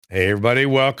Hey, everybody.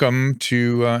 Welcome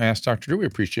to Ask Dr. Drew. We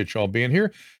appreciate you all being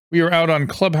here. We are out on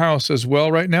Clubhouse as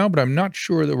well right now, but I'm not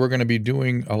sure that we're going to be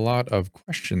doing a lot of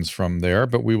questions from there,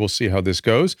 but we will see how this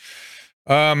goes.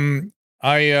 We've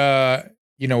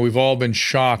all been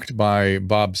shocked by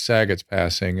Bob Saget's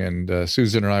passing, and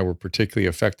Susan and I were particularly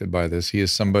affected by this. He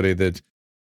is somebody that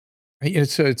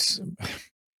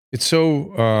it's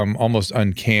so almost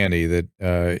uncanny that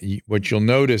what you'll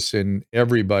notice in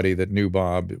everybody that knew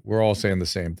Bob, we're all saying the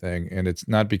same thing. And it's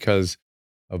not because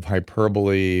of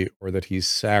hyperbole or that he's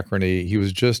saccharine. He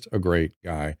was just a great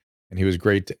guy, and he was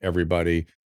great to everybody.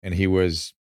 And he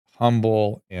was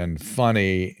humble and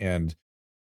funny. And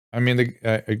I mean,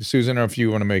 Susan, I don't know if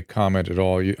you want to make comment at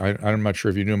all. I'm not sure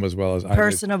if you knew him as well as I did.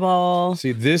 Personable.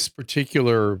 See, this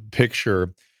particular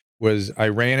picture was I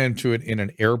ran into it in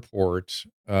an airport,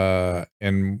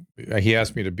 and he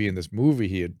asked me to be in this movie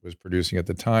he was producing at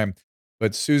the time.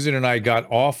 But Susan and I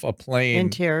got off a plane In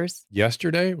tears.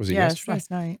 yesterday. Was it Yes, yesterday?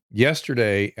 last night.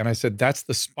 Yesterday, and I said that's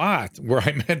the spot where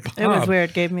I met Bob. It was weird.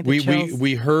 It gave me the chills.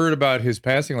 We heard about his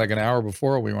passing like an hour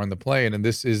before we were on the plane, and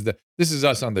this is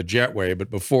us on the jetway.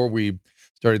 But before we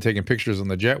started taking pictures on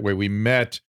the jetway, we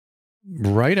met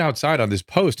right outside on this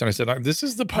post, and I said, "This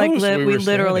is the post." Like we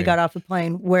literally standing. got off the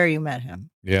plane where you met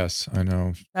him. Yes, I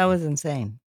know. That was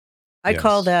insane. I Yes.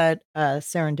 call that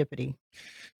serendipity.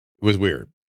 It was weird.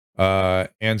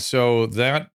 And so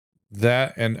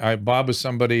Bob was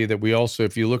somebody that we also,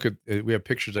 if you look at, we have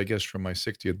pictures, I guess, from my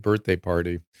 60th birthday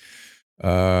party.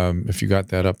 If you got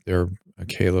that up there,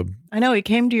 Caleb. I know he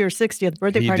came to your 60th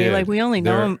birthday He party. did. Like we only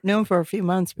knew him for a few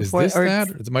months Is before. this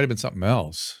that? Or it might have been something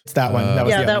else. It's that one. That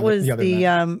was that was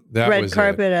the That red was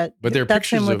carpet at. But there are that's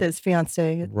him pictures with of- his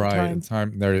fiance at Right, the at time. the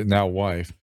time, their now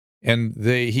wife. And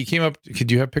he came up.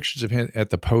 Could you have pictures of him at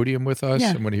the podium with us?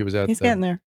 Yeah. And when he was at He's getting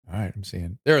there. All right, I'm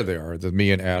seeing. There they are.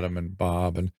 Me and Adam and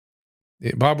Bob. And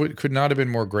Bob could not have been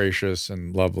more gracious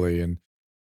and lovely. And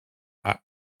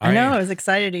I know. I was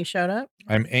excited he showed up.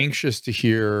 I'm anxious to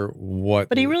hear what.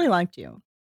 But he really liked you.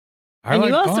 I And like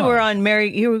you also Bob. were on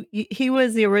Mary. He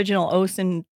was the original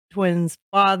Olsen twins'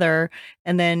 father,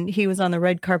 and then he was on the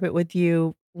red carpet with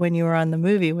you when you were on the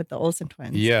movie with the Olsen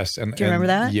twins. Yes, and do you remember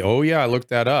that? Oh yeah, I looked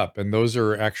that up, and those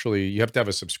are actually you have to have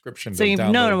a subscription. So to you've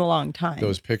download known him a long time.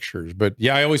 those pictures, but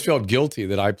yeah, I always felt guilty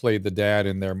that I played the dad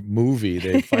in their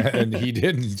movie, and he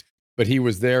didn't, but he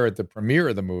was there at the premiere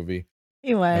of the movie.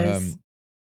 He was.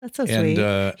 That's so and,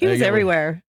 sweet. He was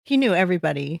everywhere. He knew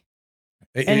everybody.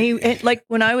 And like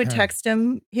when I would text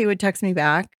him, he would text me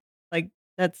back. Like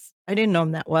I didn't know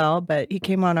him that well, but he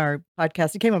came on our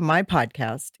podcast. He came on my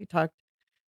podcast. He talked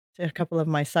to a couple of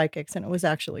my psychics, and it was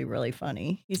actually really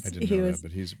funny. I didn't know that,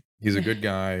 but he's a good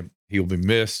guy. He'll be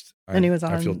missed. And he was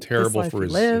on I feel This terrible Life for We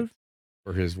his Live.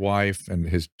 wife and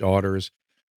his daughters.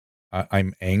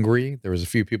 I'm angry. There was a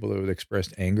few people that would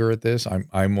expressed anger at this.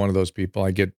 I'm one of those people.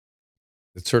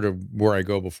 It's sort of where I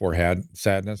go before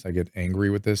sadness. I get angry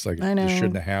with this. Like I know. this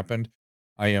shouldn't have happened.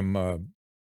 I am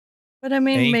But I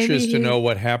mean, anxious maybe to know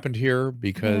what happened here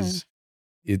because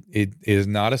it is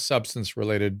not a substance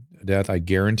related death. I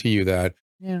guarantee you that.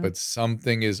 Yeah. But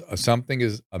something is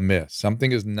amiss.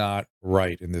 Something is not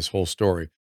right in this whole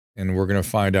story, and we're going to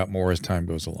find out more as time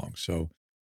goes along. So,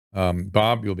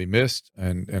 Bob, you'll be missed,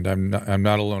 and I'm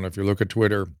not alone. If you look at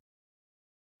Twitter,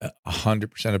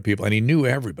 100% of people, and he knew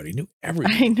everybody.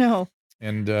 I know.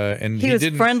 And he was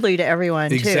friendly to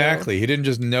everyone. Exactly. Too. He didn't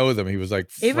just know them. He was like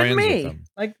even friends me. with them.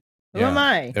 Like, who am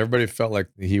I? Everybody felt like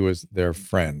he was their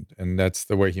friend, and that's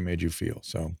the way he made you feel.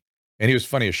 So, and he was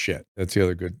funny as shit. That's the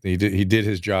other good. He did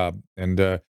his job, and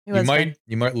you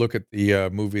might look at the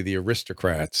movie The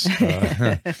Aristocrats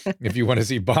if you want to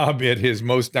see Bob at his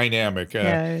most dynamic.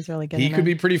 Yeah, he was really good. He could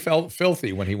be pretty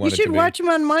filthy when he wanted to be. You should watch him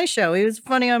on my show. He was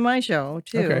funny on my show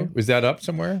too. Okay, was that up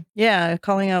somewhere? Yeah,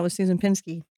 Calling Out with Susan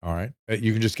Pinsky. All right,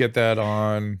 you can just get that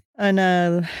on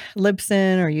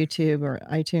Libsyn or YouTube or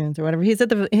iTunes or whatever. He's in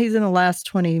the last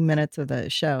 20 minutes of the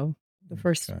show. The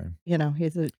first,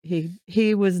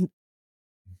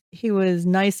 he was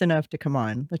nice enough to come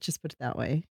on. Let's just put it that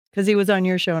way. Because he was on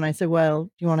your show, and I said, "Well,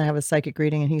 do you want to have a psychic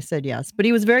reading?" And he said yes, but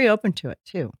he was very open to it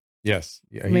too. Yes,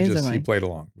 yeah, he played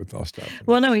along with all stuff.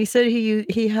 Well, no, he said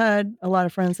he had a lot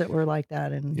of friends that were like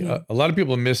that, and a lot of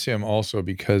people miss him also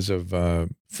because of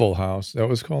Full House. That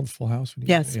was called Full House.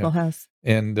 Yes, Full House.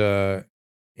 And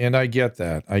I get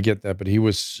that, but he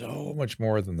was so much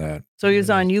more than that. So he was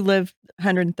on You Live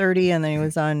 130, and then he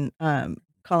was on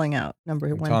Calling Out number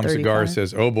 135. Tom Cigar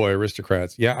says, "Oh boy,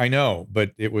 Aristocrats." Yeah, I know,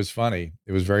 but it was funny.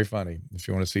 It was very funny. If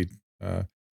you want to see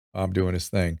Bob doing his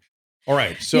thing, All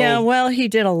right. So yeah, well, he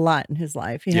did a lot in his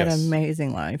life. He had an Yes.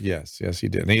 amazing life. Yes, he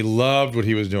did. And he loved what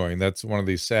he was doing. That's one of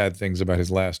the sad things about his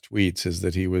last tweets is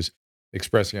that he was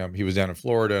expressing he was down in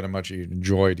Florida and how much he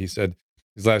enjoyed. He said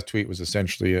his last tweet was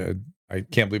essentially, I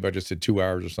can't believe I just did 2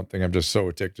 hours or something. I'm just so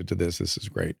addicted to this. This is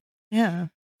great. Yeah.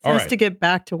 It's All nice right. to get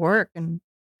back to work, and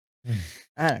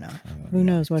I don't know. Who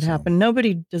knows what happened?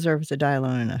 Nobody deserves to die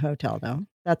alone in a hotel, though.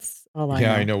 That's all I know.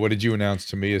 Yeah, I know. What did you announce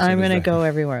to me? I'm going to go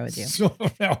everywhere with you. So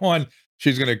from now on,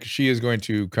 she is going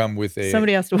to come with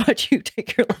Somebody has to watch you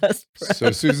take your last breath.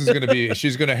 So Susan's going to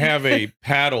she's going to have a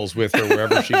paddles with her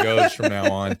wherever she goes from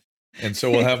now on. And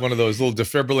so we'll have one of those little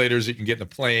defibrillators you can get in a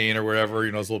plane or wherever,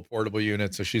 those little portable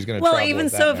units. So she's going to travel even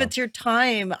with so, that if now. it's your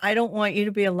time, I don't want you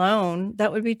to be alone.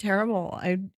 That would be terrible.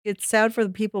 It's sad for the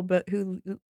people, but who,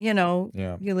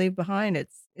 Yeah. you leave behind.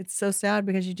 It's so sad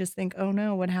because you just think, oh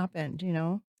no, what happened?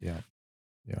 Yeah. Yeah.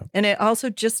 And it also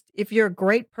just, if you're a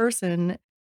great person,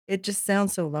 it just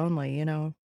sounds so lonely.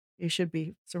 You should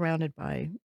be surrounded by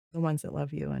the ones that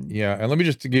love you. And Yeah. And let me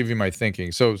just to give you my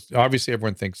thinking. So obviously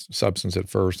everyone thinks substance at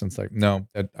first. And it's like, no,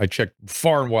 I checked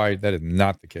far and wide. That is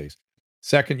not the case.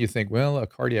 Second, you think, well, a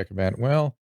cardiac event.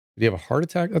 Well, did he have a heart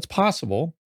attack? That's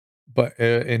possible. But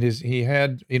he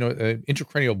had,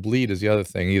 intracranial bleed is the other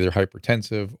thing, either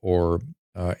hypertensive or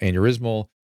aneurysmal.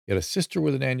 He had a sister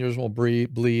with an aneurysmal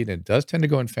bleed, and it does tend to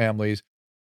go in families.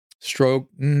 Stroke,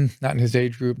 not in his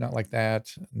age group, not like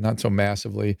that, not so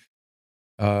massively.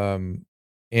 And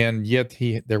yet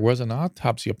there was an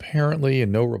autopsy apparently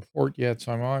and no report yet.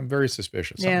 So I'm very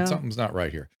suspicious. Something's not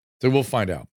right here. So we'll find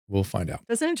out.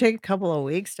 Doesn't it take a couple of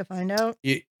weeks to find out?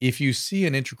 If you see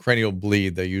an intracranial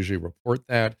bleed, they usually report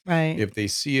that. Right. If they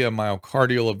see a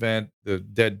myocardial event, the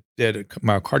dead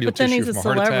myocardial But then tissue he's a from a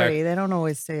heart celebrity. attack, They don't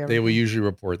always say they will everything. usually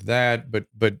report that. But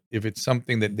if it's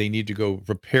something that they need to go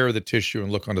repair the tissue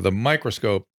and look under the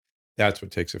microscope, that's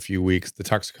what takes a few weeks. The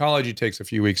toxicology takes a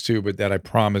few weeks too, but that I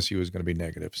promise you is going to be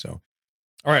negative. So,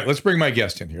 all right, let's bring my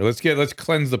guest in here. Let's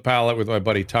cleanse the palate with my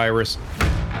buddy Tyrus.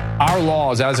 Our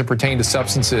laws as it pertains to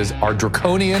substances are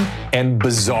draconian and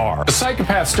bizarre. The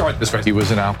psychopaths start this way. He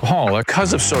was an alcoholic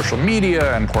Because of social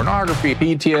media and pornography,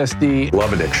 PTSD,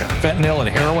 love addiction, fentanyl and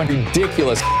heroin,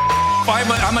 ridiculous.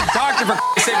 I'm a doctor, for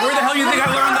sake. Where the hell do you think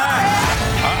I learned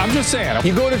that? I'm just saying,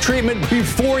 you go to treatment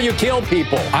before you kill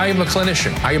people. I am a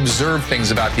clinician. I observe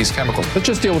things about these chemicals. Let's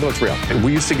just deal with what's real.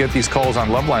 We used to get these calls on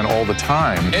Loveline all the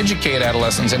time. Educate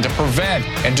adolescents and to prevent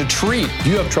and to treat. If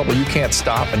you have trouble you can't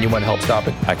stop and you want to help stop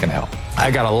it, I can help.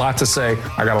 I got a lot to say.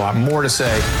 I got a lot more to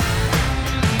say.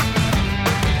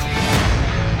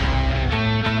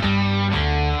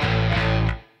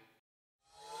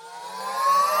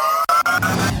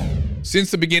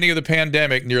 Since the beginning of the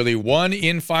pandemic, nearly 1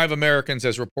 in 5 Americans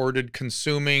has reported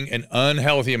consuming an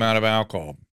unhealthy amount of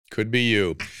alcohol. Could be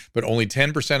you, but only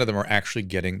 10% of them are actually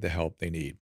getting the help they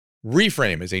need.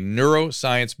 Reframe is a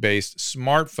neuroscience-based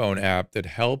smartphone app that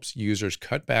helps users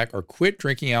cut back or quit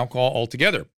drinking alcohol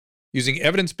altogether. Using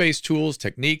evidence-based tools,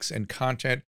 techniques, and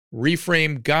content,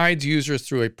 Reframe guides users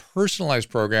through a personalized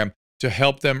program to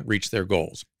help them reach their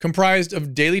goals. Comprised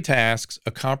of daily tasks, a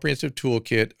comprehensive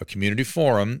toolkit, a community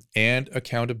forum, and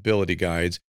accountability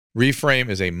guides, Reframe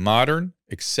is a modern,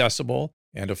 accessible,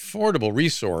 and affordable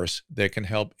resource that can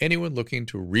help anyone looking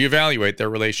to reevaluate their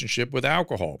relationship with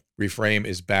alcohol. Reframe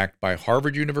is backed by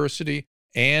Harvard University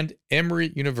and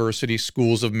Emory University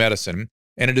Schools of Medicine,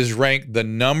 and it is ranked the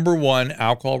 #1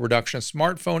 alcohol reduction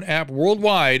smartphone app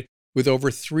worldwide with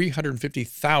over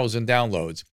 350,000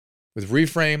 downloads. With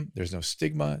Reframe, there's no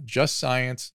stigma, just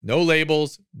science, no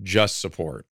labels, just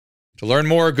support. To learn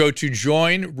more, go to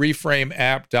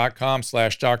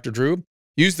joinreframeapp.com/Dr. Drew.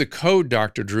 Use the code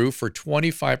Dr. Drew for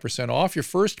 25% off your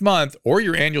first month or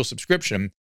your annual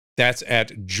subscription. That's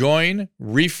at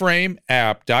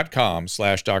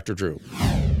joinreframeapp.com/Dr. Drew.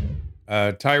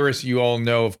 Tyrus, you all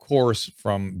know, of course,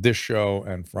 from this show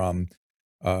and from,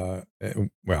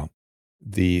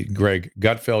 the Greg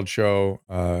Gutfeld show.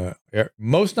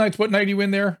 Most nights, what night are you in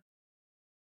there?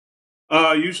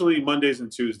 Usually Mondays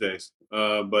and Tuesdays.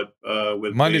 But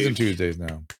with Mondays and Tuesdays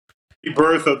now. The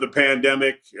birth of the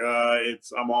pandemic,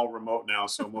 I'm all remote now,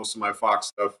 so most of my Fox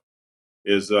stuff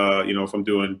is if I'm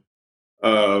doing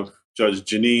Judge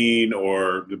Janine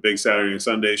or the Big Saturday and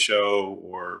Sunday show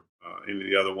or any of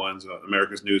the other ones,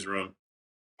 America's Newsroom,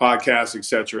 podcasts,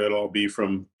 etc. It'll all be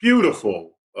from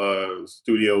beautiful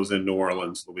studios in New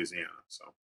Orleans, Louisiana.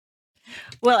 So,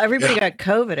 well, everybody got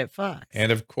COVID at Fox,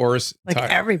 and of course,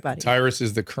 everybody. Tyrus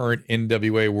is the current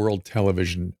NWA World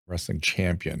Television Wrestling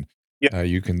Champion. Yeah,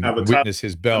 you can witness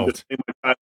his belt.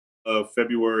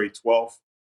 February 12th,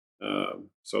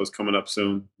 so it's coming up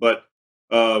soon. But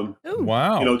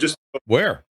wow, just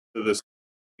where? to this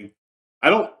thing. I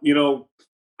don't, you know,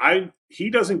 he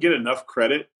doesn't get enough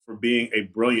credit for being a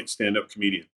brilliant stand-up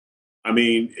comedian. I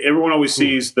mean, everyone always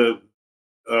sees the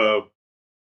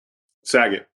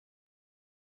Saget.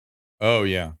 Oh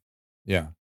yeah, yeah.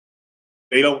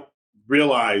 They don't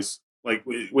realize, like,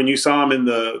 when you saw him in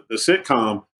the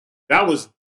sitcom, that was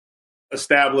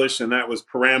established and that was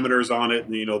parameters on it,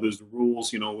 and you know, there's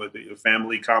rules, you know, with the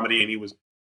family comedy, and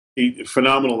he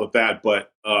phenomenal at that.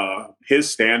 But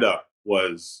his stand-up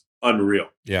was unreal.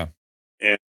 Yeah,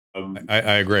 and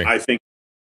I agree. I think,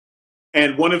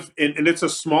 and and it's a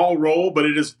small role, but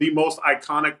it is the most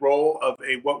iconic role of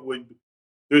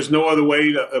there's no other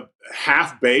way to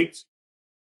Half Baked.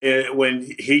 When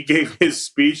he gave his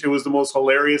speech, it was the most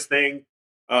hilarious thing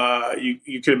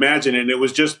you could imagine, and he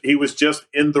was just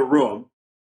in the room,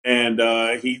 and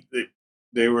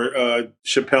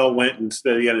Chappelle went and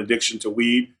said he had an addiction to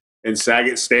weed, and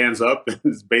Saget stands up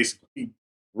and basically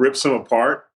rips him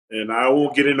apart. And I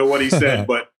won't get into what he said,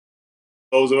 but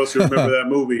those of us who remember that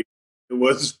movie, it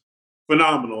was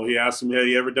phenomenal. He asked him, had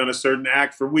he ever done a certain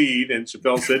act for weed? And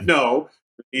Chappelle said no.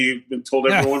 He told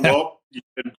everyone, well, you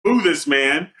can boo this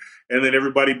man. And then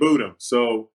everybody booed him.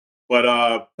 So,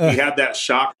 but he had that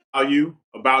shock value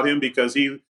about him because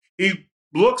he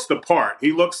looks the part.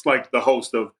 He looks like the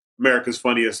host of America's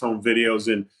Funniest Home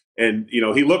Videos. And you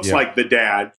know, he looks like the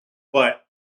dad. But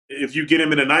if you get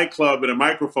him in a nightclub and a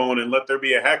microphone and let there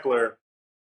be a heckler,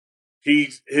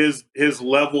 his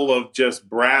level of just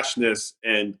brashness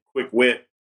and quick wit,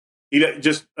 he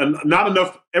just not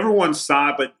enough. Everyone saw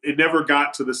it, but it never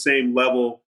got to the same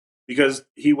level because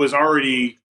he was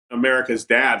already America's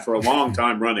dad for a long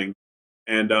time running.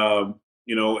 And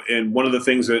you know, and one of the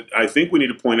things that I think we need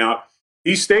to point out,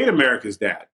 he stayed America's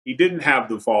dad. He didn't have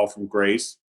the fall from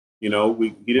grace. You know,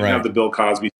 he didn't have the Bill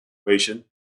Cosby situation.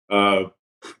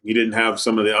 He didn't have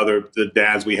some of the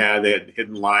dads we had. They had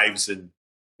hidden lives and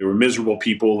they were miserable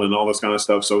people and all this kind of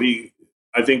stuff. So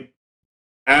I think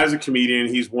as a comedian,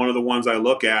 he's one of the ones I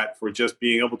look at for just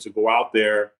being able to go out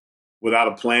there without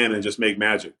a plan and just make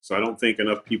magic. So I don't think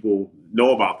enough people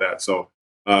know about that. So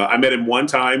I met him one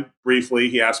time briefly.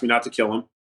 He asked me not to kill him.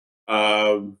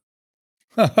 And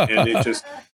it just,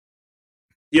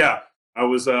 I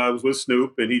was with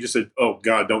Snoop and he just said, "Oh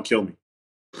God, don't kill me.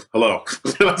 Hello."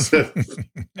 I said,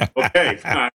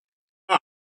 "Okay."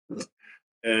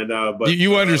 And but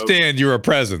you understand you're a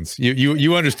presence.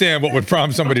 You understand what would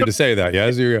prompt somebody to say that,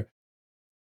 yes?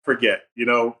 Forget. You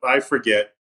know, I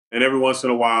forget. And every once in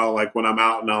a while, like when I'm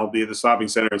out and I'll be at the shopping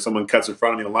center and someone cuts in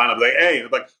front of me in the line, I'll be like, "Hey," I'm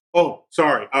like, "Oh,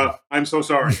 sorry. I'm so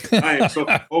sorry. I am so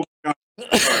oh my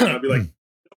God, sorry." And I'll be like,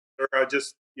 "I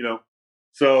just, you know."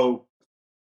 So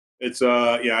it's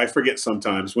I forget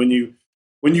sometimes when you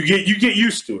get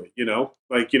used to it, you know,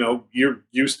 like, you know, you're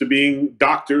used to being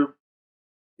Dr.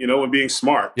 You know, and being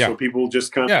smart. So people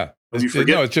just kind of you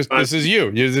forget. No, it's just this is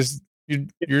you. You're just you.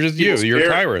 You're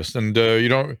Tyrus, and you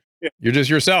don't. Yeah. You're just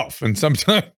yourself. And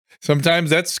sometimes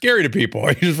that's scary to people.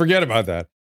 You just forget about that.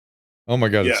 Oh my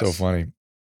God, it's so funny.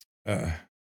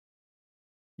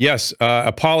 Yes,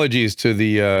 apologies to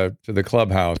the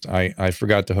clubhouse. I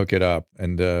forgot to hook it up,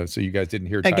 and so you guys didn't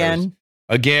hear Tyrus.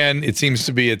 Again. It seems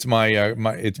to be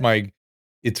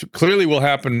it's clearly will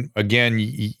happen again,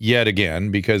 yet again,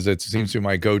 because it seems to be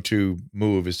my go-to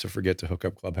move is to forget to hook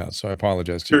up Clubhouse. So I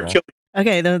apologize to you all.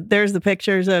 Okay, there's the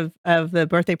pictures of the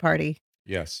birthday party.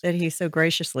 Yes. That he so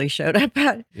graciously showed up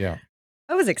at. Yeah.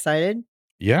 I was excited.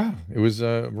 Yeah, it was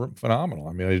phenomenal.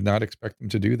 I mean, I did not expect them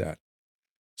to do that.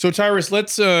 So Tyrus,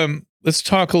 let's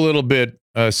talk a little bit.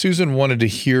 Susan wanted to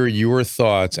hear your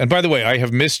thoughts. And by the way, I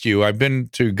have missed you. I've been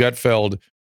to Gutfeld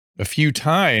a few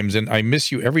times, and I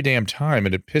miss you every damn time,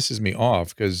 and it pisses me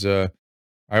off because I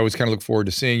always kind of look forward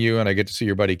to seeing you, and I get to see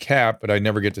your buddy Cap, but I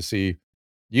never get to see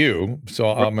you. So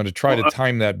I'm going to try to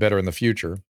time that better in the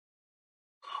future.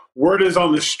 Word is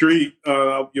on the street.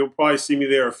 You'll probably see me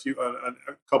there a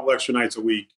couple extra nights a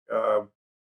week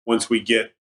once we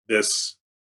get this,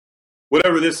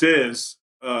 whatever this is,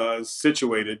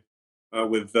 situated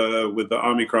with the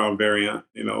Omicron variant.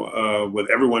 You know,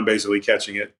 with everyone basically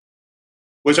catching it,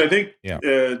 which I think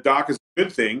Doc is a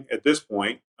good thing at this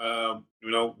point. You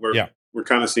know, we're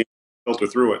kind of seeing filter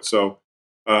through it. So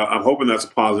I'm hoping that's a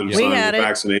positive sign of the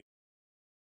vaccination.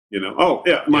 You know,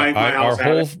 my house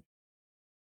had it.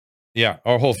 Yeah,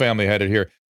 our whole family had it here.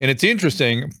 And it's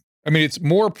interesting. I mean, it's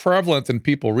more prevalent than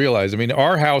people realize. I mean,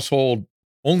 our household,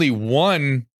 only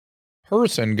one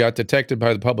person got detected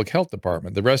by the public health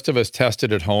department. The rest of us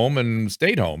tested at home and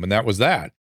stayed home, and that was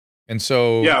that. And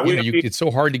so, it's so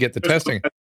hard to get the testing.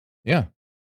 Yeah.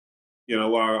 You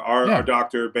know, our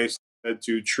doctor basically said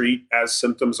to treat as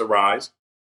symptoms arise.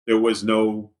 there was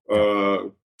no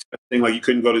thing like you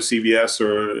couldn't go to CVS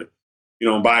or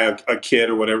buy a kit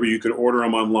or whatever. You could order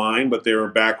them online, but they were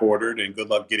back ordered, and good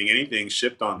luck getting anything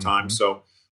shipped on time. So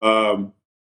we're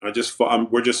just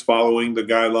following the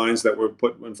guidelines that were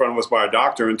put in front of us by a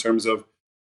doctor in terms of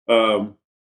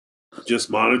just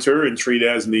monitor and treat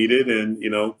as needed,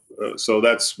 and so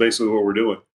that's basically what we're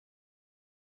doing.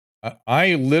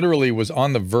 I literally was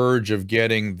on the verge of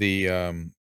getting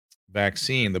the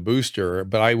vaccine, the booster,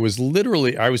 but I was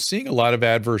seeing a lot of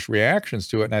adverse reactions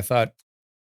to it, and I thought,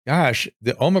 gosh,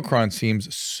 the Omicron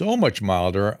seems so much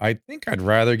milder. I think I'd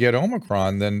rather get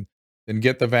Omicron than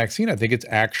get the vaccine. I think it's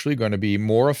actually going to be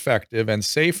more effective and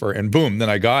safer. And boom, then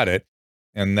I got it,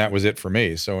 and that was it for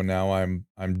me. So now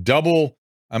I'm double.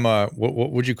 I'm a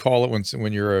what would you call it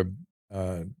when you're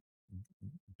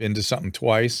been to something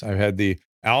twice? I've had the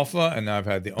Alpha and I've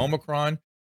had the Omicron.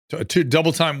 Two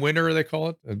double time winner, they call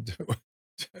it.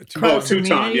 Two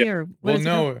time. Well,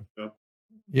 no.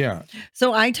 Yeah.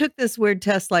 So I took this weird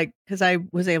test, because I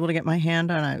was able to get my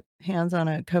hands on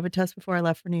a COVID test before I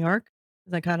left for New York,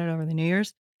 because I caught it over the New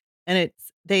Year's, and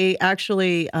they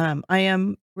actually, I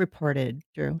am reported,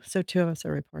 Drew. So 2 of us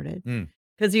are reported,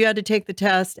 because you had to take the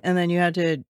test and then you had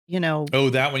to, Oh,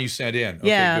 that one you sent in. Okay,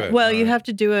 yeah. good. Well, you have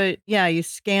to do it. Yeah. You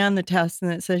scan the test and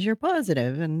it says you're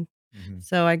positive. And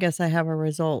so I guess I have a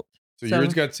result. So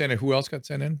yours got sent in. Who else got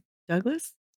sent in?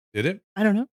 Douglas? Did it? I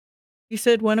don't know. You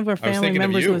said one of our family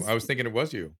members was. I was thinking it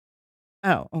was you.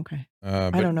 Oh, okay.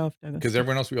 I don't know if Douglas. Because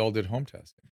everyone else, we all did home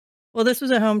testing. Well, this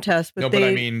was a home test, but but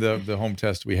I mean the home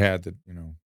test we had that,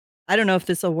 I don't know if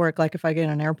this will work. Like if I get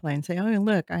on an airplane, say, "Oh,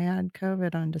 look, I had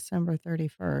COVID on December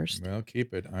 31st." Well,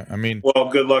 keep it. I mean, well,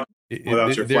 good luck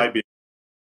without your flight being.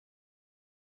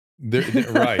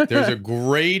 Right. There's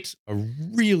a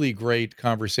really great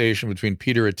conversation between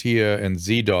Peter Attia and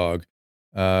Z-Dog,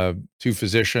 2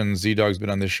 physicians. Z-Dog's been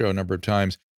on this show a number of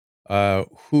times,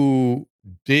 who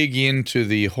dig into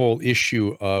the whole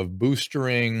issue of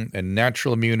boostering and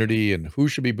natural immunity and who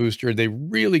should be boosted. They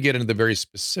really get into the very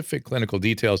specific clinical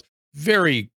details.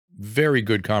 Very, very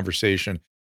good conversation.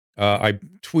 I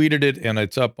tweeted it, and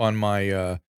it's up on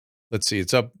my,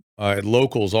 it's up at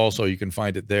Locals also. You can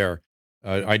find it there.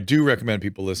 I do recommend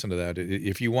people listen to that.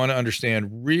 If you want to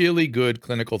understand really good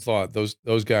clinical thought, those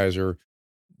guys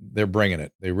they're bringing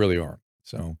it. They really are.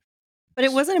 So, but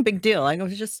it wasn't a big deal. It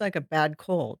was just like a bad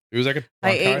cold. It was like a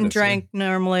I ate and drank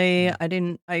normally. I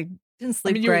didn't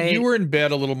sleep great. You were in bed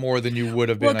a little more than you would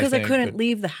have been. Well, because I couldn't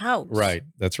leave the house. Right.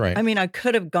 That's right. I mean, I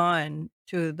could have gone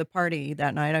to the party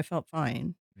that night. I felt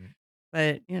fine.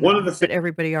 But one of the that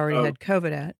everybody already had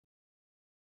COVID at.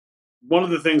 One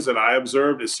of the things that I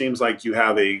observed, it seems like you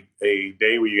have a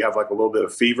day where you have like a little bit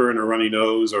of fever and a runny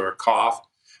nose or a cough.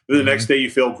 Then the next day you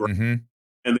feel great. And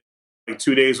then like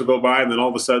 2 days will go by, and then all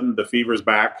of a sudden the fever's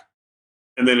back,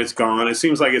 and then it's gone. It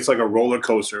seems like it's like a roller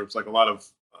coaster. It's like a lot of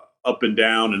up and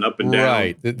down and up and down.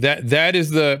 Right. That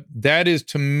is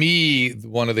to me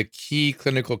one of the key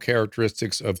clinical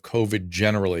characteristics of COVID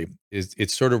generally is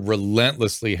it sort of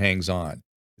relentlessly hangs on.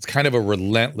 It's kind of a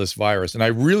relentless virus. And I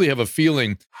really have a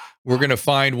feeling we're going to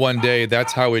find one day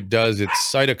that's how it does its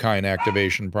cytokine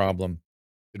activation problem.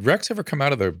 Did Rex ever come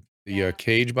out of the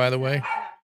cage, by the way?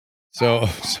 So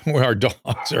our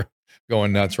dogs are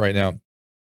going nuts right now.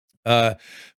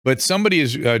 But somebody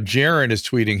Jaron is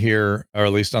tweeting here, or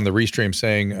at least on the restream,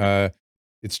 saying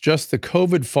it's just the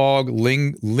COVID fog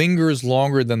lingers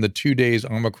longer than the 2 days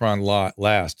Omicron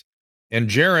last. And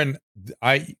Jaron,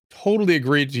 I totally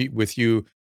agree with you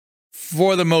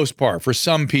for the most part, for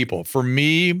some people. For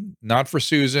me, not for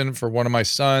Susan, for one of my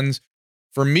sons.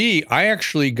 For me, I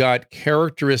actually got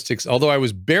characteristics, although I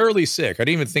was barely sick. I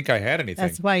didn't even think I had anything.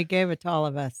 That's why he gave it to all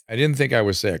of us. I didn't think I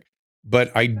was sick.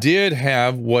 But I did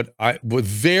have what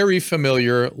very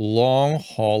familiar long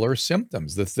hauler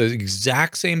symptoms. The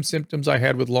exact same symptoms I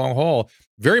had with long haul,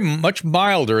 very much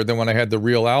milder than when I had the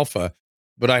real Alpha.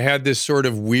 But I had this sort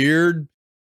of weird,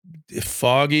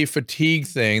 foggy fatigue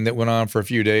thing that went on for a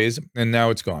few days, and now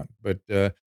it's gone. But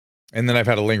and then I've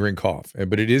had a lingering cough.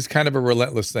 But it is kind of a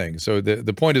relentless thing. So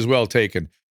the point is well taken.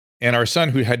 And our son,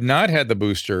 who had not had the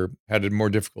booster, had a more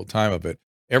difficult time of it.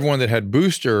 Everyone that had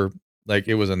booster, like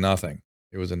it was a nothing.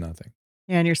 It was a nothing.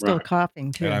 Yeah, and you're still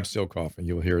coughing too. And I'm still coughing.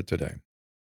 You'll hear it today.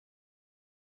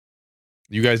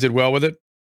 You guys did well with it?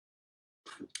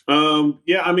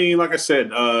 Yeah, I mean, like I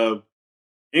said,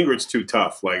 Ingrid's too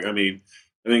tough. Like, I mean,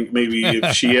 I think maybe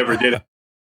if she ever did it,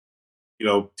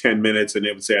 10 minutes and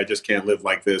it would say, I just can't live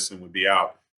like this, and would be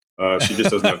out. She just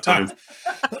doesn't have time.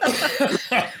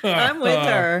 I'm with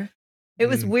her. It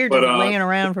was weird just laying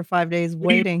around for 5 days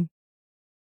waiting.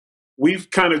 We've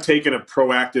kind of taken a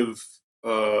proactive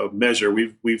measure.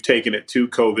 We've taken it to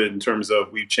COVID in terms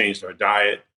of we've changed our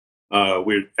diet.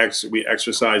 We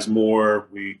exercise more.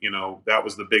 That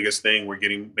was the biggest thing.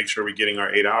 Make sure we're getting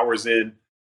our 8 hours in.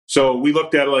 So we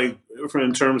looked at it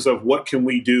in terms of what can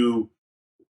we do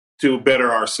to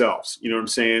better ourselves. You know what I'm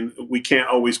saying? We can't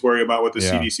always worry about what the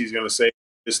CDC is going to say.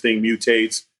 This thing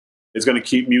mutates. It's going to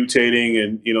keep mutating,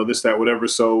 and this, that, whatever.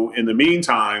 So in the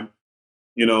meantime,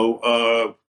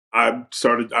 I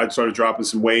started dropping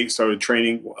some weight, started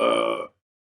training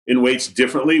in weights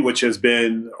differently, which has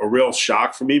been a real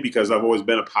shock for me because I've always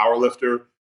been a power lifter,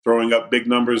 throwing up big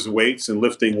numbers of weights and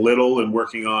lifting little and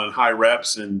working on high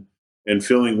reps and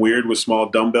feeling weird with small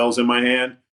dumbbells in my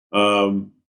hand.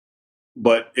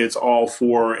 But it's all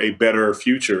for a better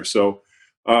future. So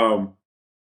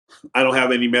I don't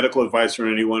have any medical advice for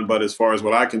anyone, but as far as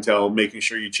what I can tell, making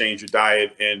sure you change your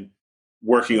diet and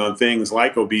working on things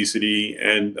like obesity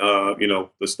and the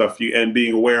stuff and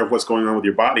being aware of what's going on with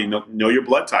your body. Know your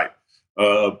blood type.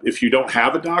 If you don't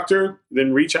have a doctor,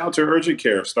 then reach out to urgent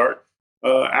care. Start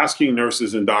asking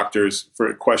nurses and doctors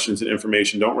for questions and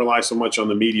information. Don't rely so much on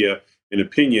the media and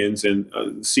opinions. And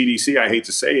CDC, I hate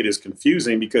to say it, is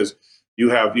confusing because you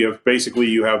have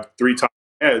three top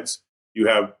heads. You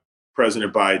have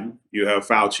President Biden, you have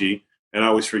Fauci, and I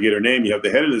always forget her name. You have the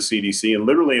head of the CDC, and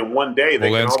literally in one day they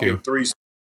can all give three.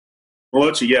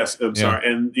 Walensky, yes, I'm sorry,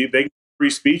 and they give 3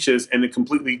 speeches and in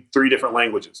completely 3 different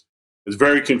languages. It's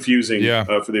very confusing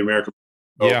for the American.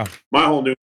 So my whole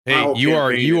new. Hey, you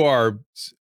are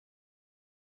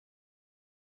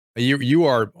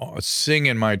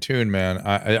singing my tune, man.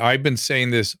 I've been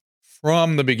saying this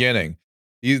from the beginning.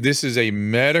 This is a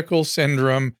medical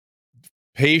syndrome.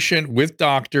 Patient with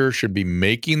doctor should be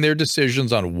making their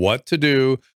decisions on what to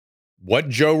do, what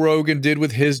Joe Rogan did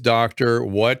with his doctor,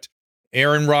 what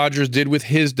Aaron Rodgers did with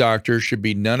his doctor should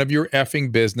be none of your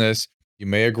effing business. You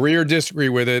may agree or disagree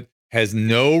with it, has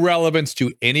no relevance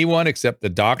to anyone except the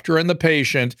doctor and the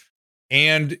patient.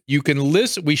 And you can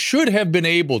listen. We should have been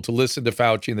able to listen to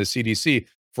Fauci and the CDC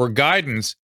for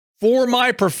guidance for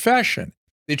my profession.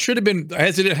 It should have been,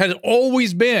 as it has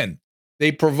always been.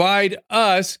 They provide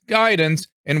us guidance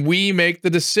and we make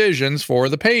the decisions for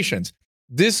the patients.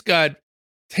 This got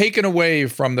taken away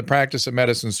from the practice of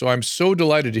medicine. So I'm so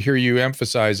delighted to hear you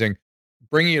emphasizing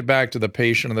bringing it back to the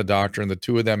patient and the doctor, and the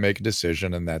two of them make a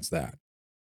decision, and that's that.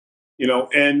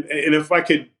 And if I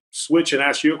could switch and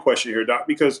ask you a question here, Doc,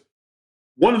 because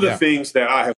one of the things that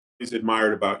I have always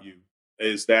admired about you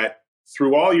is that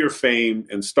through all your fame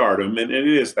and stardom, and it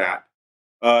is that,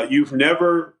 you've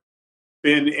never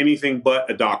been anything but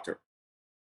a doctor.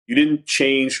 You didn't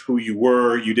change who you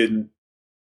were. You didn't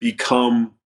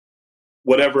become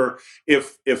whatever.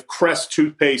 If Crest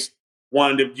toothpaste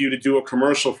wanted you to do a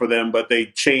commercial for them, but they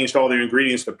changed all their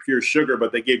ingredients to pure sugar,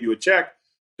 but they gave you a check,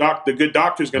 the good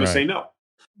doctor is going to say no.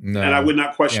 No. And I would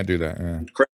not question. Can't do that. Yeah.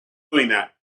 Doing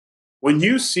that. When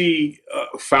you see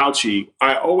Fauci,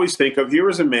 I always think of here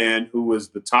is a man who was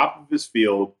the top of his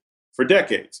field for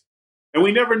decades. And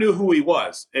we never knew who he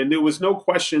was. And there was no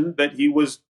question that he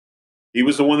was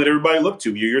the one that everybody looked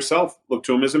to. You yourself looked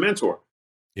to him as a mentor.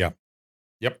 Yeah.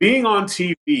 Yep. Being on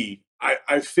TV,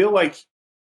 I feel like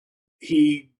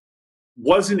he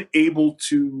wasn't able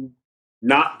to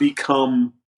not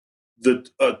become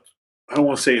I don't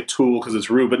want to say a tool because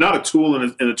it's rude, but not a tool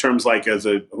in the terms like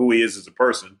who he is as a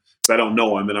person. Because I don't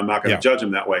know him and I'm not going to judge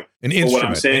him that way. An instrument. But what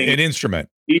I'm saying, an instrument.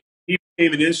 He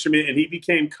became an instrument, and he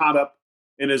became caught up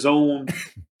in his own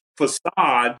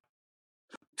facade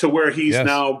to where he's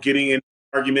now getting in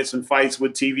arguments and fights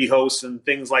with TV hosts and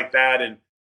things like that.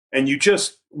 And you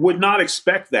just would not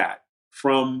expect that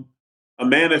from a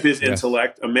man of his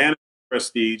intellect, a man of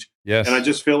prestige. Yes. And I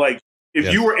just feel like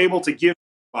if you were able to give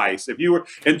advice,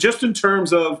 and just in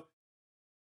terms of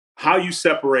how you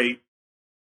separate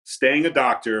staying a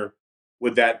doctor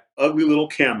with that ugly little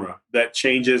camera that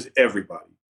changes everybody.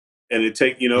 And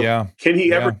can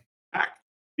he ever back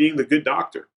being the good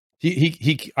doctor?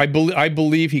 I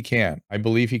believe he can. I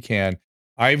believe he can.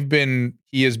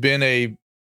 He has been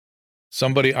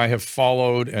somebody I have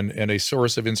followed and a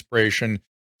source of inspiration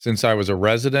since I was a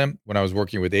resident. When I was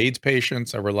working with AIDS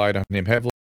patients, I relied on him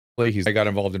heavily. I got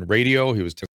involved in radio. We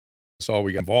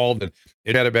got involved, and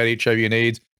it had about HIV and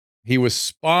AIDS. He was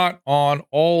spot on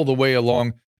all the way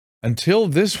along until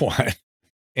this one,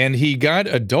 and he got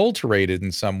adulterated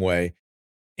in some way.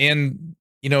 And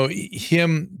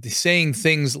him saying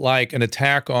things like an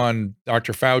attack on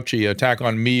Dr. Fauci, attack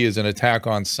on me is an attack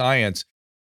on science.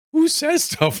 Who says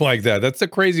stuff like that? That's the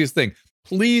craziest thing.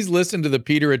 Please listen to the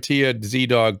Peter Attia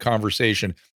Z-Dog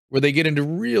conversation where they get into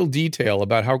real detail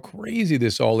about how crazy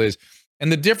this all is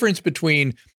and the difference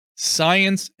between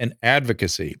science and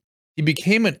advocacy. He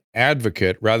became an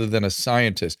advocate rather than a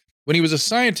scientist. When he was a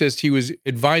scientist, he was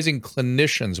advising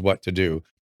clinicians what to do.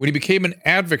 When he became an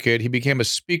advocate, he became a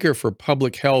speaker for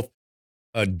public health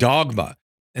dogma.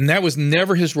 And that was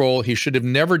never his role. He should have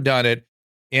never done it.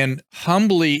 And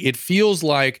humbly, it feels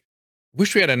like,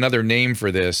 wish we had another name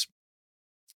for this,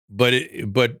 but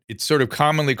it's sort of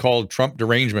commonly called Trump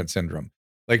derangement syndrome.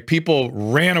 Like people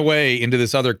ran away into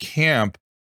this other camp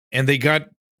and they got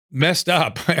messed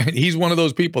up. He's one of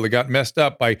those people that got messed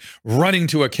up by running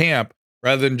to a camp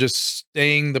rather than just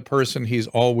staying the person he's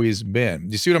always been.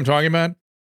 Do you see what I'm talking about?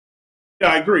 Yeah,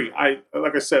 I agree.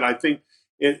 Like I said, I think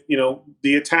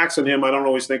the attacks on him, I don't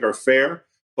always think are fair,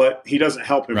 but he doesn't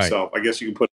help himself. Right. I guess you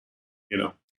can put,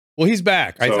 Well, he's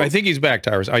back. So, I think he's back,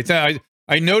 Tyrus.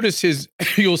 I noticed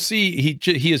you'll see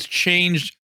he has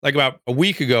changed. Like about a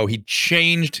week ago, he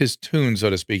changed his tune,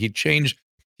 so to speak.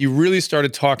 He really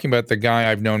started talking about the guy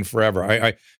I've known forever.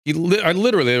 I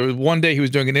literally, there was one day he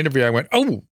was doing an interview. I went,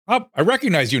 oh, I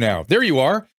recognize you now. There you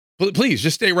are. Please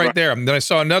just stay right there. And then I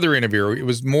saw another interview. It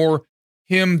was more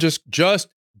him just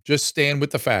stand with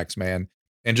the facts, man,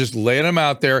 and just laying them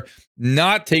out there,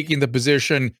 not taking the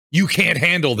position, you can't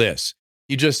handle this.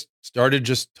 He just started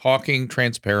just talking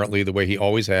transparently the way he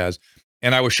always has.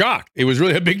 And I was shocked. It was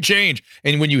really a big change.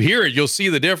 And when you hear it, you'll see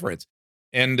the difference.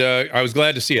 And I was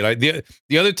glad to see it.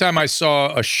 The other time I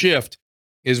saw a shift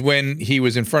is when he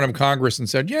was in front of Congress and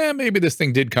said, yeah, maybe this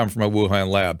thing did come from a Wuhan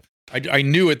lab. I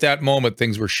knew at that moment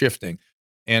things were shifting.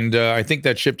 And I think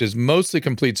that shift is mostly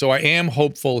complete. So I am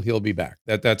hopeful he'll be back.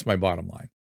 That's my bottom line.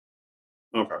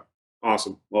 Okay.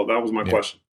 Awesome. Well, that was my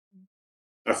question.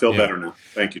 I feel better now.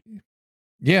 Thank you.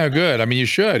 Yeah, good. I mean, you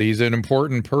should. He's an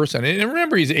important person. And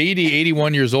remember, he's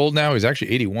 81 years old now. He's actually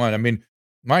 81. I mean,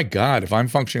 my God, if I'm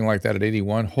functioning like that at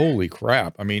 81, holy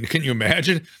crap. I mean, can you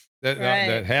imagine?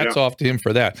 That hats off to him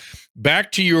for that.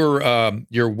 Back to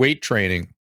your weight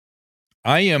training.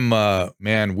 I am,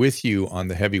 man, with you on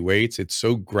the heavy weights. It's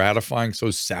so gratifying,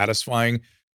 so satisfying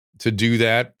to do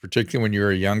that, particularly when you're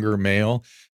a younger male.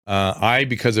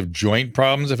 Because of joint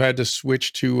problems, have had to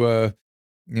switch to,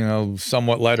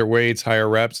 somewhat lighter weights, higher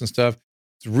reps and stuff.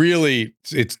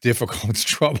 It's difficult. It's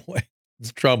troubling.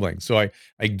 It's troubling. So I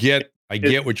get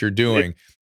what you're doing.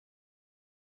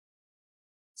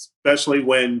 Especially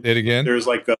when there's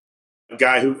like a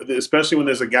guy especially when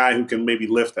there's a guy who can maybe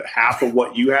lift half of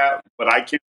what you have, but I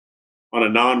can't on a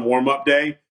non-warm-up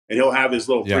day, and he'll have his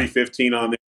little 315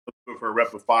 on there for a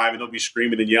rep of 5, and he'll be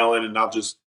screaming and yelling, and I'll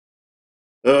just,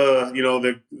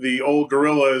 the old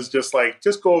gorilla is just like,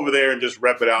 just go over there and just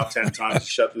rep it out 10 times.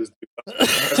 Shut this.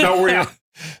 That's not what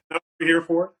we're here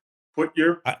for. Put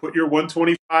your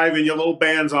 125 and your little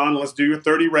bands on. Let's do your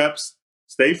 30 reps.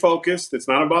 Stay focused. It's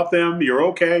not about them. You're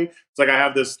okay. It's like I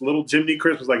have this little Jiminy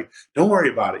Crispus, like, don't worry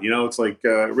about it. It's like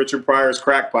Richard Pryor's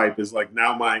crack pipe is like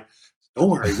now don't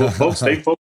worry. We'll folks stay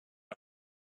focused.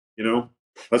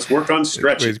 Let's work on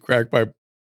stretching.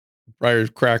 Pryor's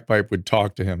crack pipe would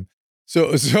talk to him.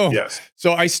 So yes.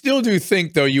 So I still do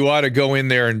think, though, you ought to go in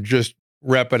there and just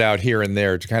rep it out here and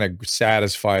there to kind of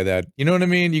satisfy that. You know what I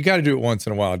mean? You got to do it once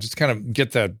in a while. Just kind of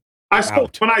get that.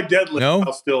 When I deadlift,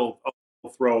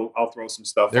 I'll throw some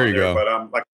stuff there on you there. Go. But I'm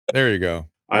like, there you go.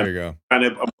 There you go.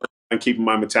 I'm keeping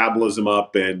my metabolism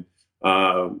up and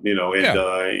cut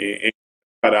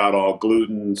out all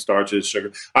gluten, starches,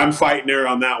 sugar. I'm fighting her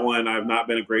on that one. I've not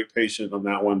been a great patient on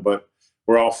that one, but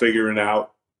we're all figuring it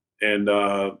out. And,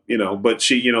 but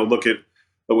she, look at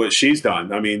what she's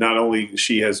done. I mean, not only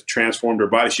she has transformed her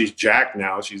body, she's jacked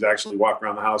now. She's actually walking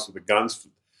around the house with the guns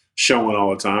showing all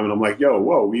the time. And I'm like,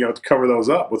 whoa, you have to cover those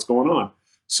up. What's going on?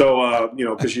 So,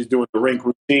 because she's doing the rink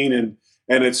routine and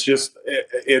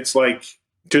it's like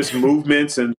just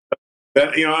movements and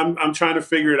that, I'm trying to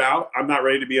figure it out. I'm not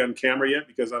ready to be on camera yet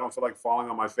because I don't feel like falling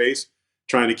on my face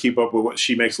trying to keep up with what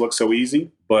she makes look so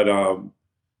easy. But,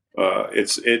 but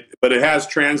it has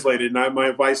translated. And my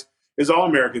advice is all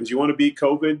Americans, you want to beat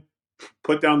COVID,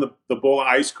 put down the bowl of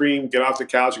ice cream, get off the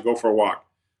couch and go for a walk.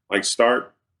 Like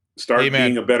start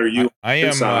being a better you. I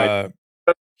am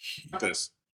this.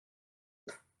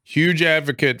 Huge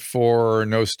advocate for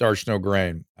no starch, no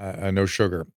grain, no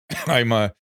sugar.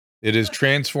 It has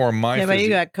transformed my. Yeah, but you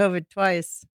got COVID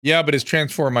twice. Yeah, but it's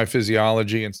transformed my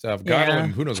physiology and stuff. God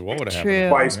only, who knows what would have happened.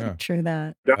 Twice. Yeah. True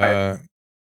that.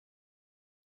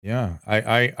 Yeah,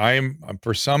 I'm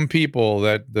for some people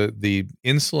that the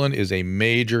insulin is a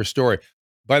major story.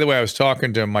 By the way, I was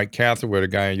talking to Mike Catherwood, a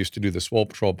guy I used to do the Swole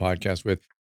Patrol podcast with,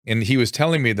 and he was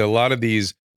telling me that a lot of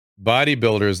these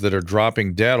bodybuilders that are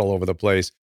dropping dead all over the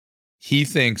place, he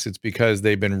thinks it's because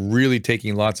they've been really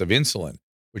taking lots of insulin,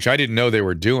 which I didn't know they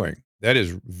were doing. That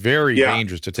is very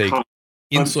dangerous to take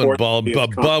insulin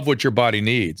above what your body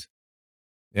needs.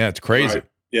 Yeah, it's crazy. Right.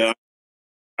 Yeah.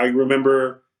 I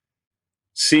remember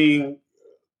seeing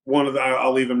one of the,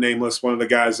 I'll leave him nameless, one of the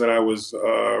guys that I was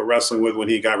wrestling with when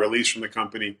he got released from the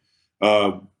company.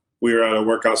 We were at a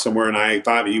workout somewhere, and I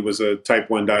thought he was a type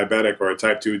 1 diabetic or a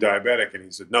type 2 diabetic. And he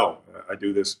said, no, I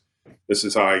do this. This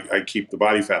is how I keep the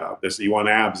body fat out. This, you want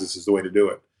abs, this is the way to do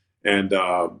it. And,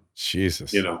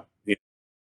 Jesus,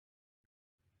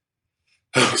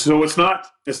 so it's not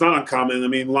uncommon. I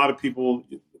mean, a lot of people,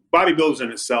 bodybuilders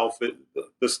in itself, the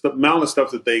amount of stuff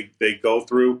that they go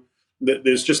through,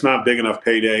 there's just not big enough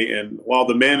payday. And while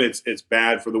the men, it's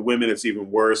bad. For the women, it's even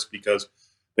worse because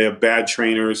they have bad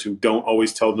trainers who don't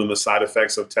always tell them the side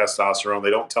effects of testosterone. They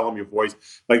don't tell them your voice.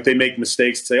 Like, they make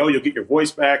mistakes, say, oh, you'll get your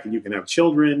voice back and you can have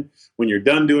children when you're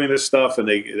done doing this stuff. And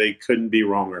they couldn't be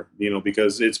wronger,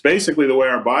 because it's basically the way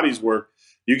our bodies work.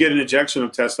 You get an injection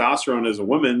of testosterone as a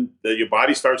woman, that your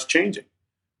body starts changing.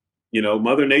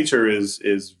 Mother Nature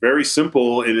is very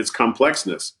simple in its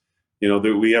complexness.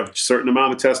 That we have a certain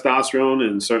amount of testosterone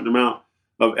and a certain amount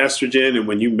of estrogen. And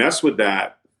when you mess with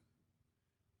that,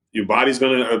 your body's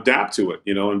going to adapt to it,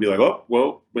 and be like, oh,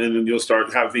 well, and then you'll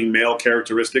start having male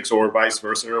characteristics or vice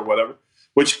versa or whatever,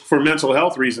 which for mental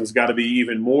health reasons got to be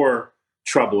even more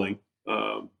troubling,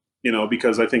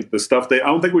 because I think the stuff I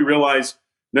don't think we realize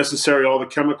necessarily all the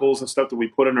chemicals and stuff that we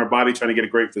put in our body trying to get a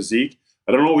great physique.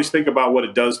 I don't always think about what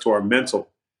it does to our mental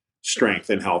strength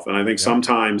and health. And I think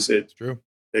sometimes it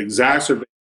exacerbates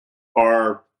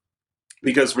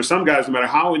because for some guys, no matter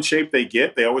how in shape they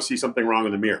get, they always see something wrong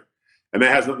in the mirror. And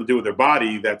that has nothing to do with their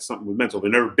body. That's something with mental. They're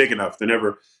never big enough. They're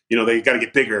never, they got to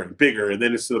get bigger and bigger. And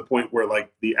then it's to the point where,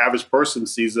 like, the average person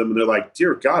sees them and they're like,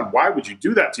 dear God, why would you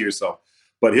do that to yourself?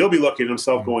 But he'll be looking at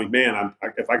himself going, man,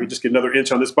 if I could just get another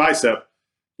inch on this bicep,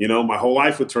 my whole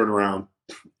life would turn around.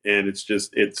 And it's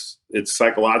just, it's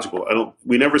psychological.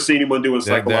 We never see anyone doing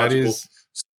psychological.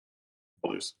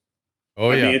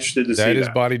 I'd be interested to see that. That is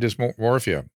body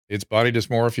dysmorphia. It's body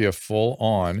dysmorphia full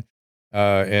on.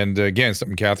 And again,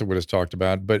 something Catherine would have talked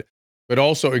about, but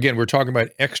also, again, we're talking about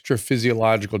extra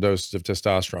physiological doses of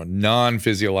testosterone,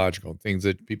 non-physiological things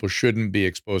that people shouldn't be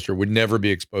exposed to or would never be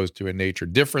exposed to in nature,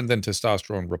 different than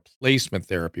testosterone replacement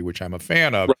therapy, which I'm a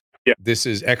fan of. Right. Yeah. This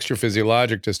is extra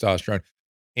physiologic testosterone.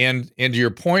 And to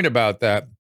your point about that,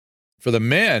 for the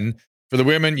men, for the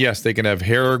women, yes, they can have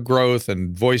hair growth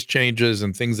and voice changes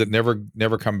and things that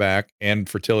never come back, and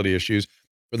fertility issues.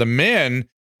 For the men,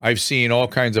 I've seen all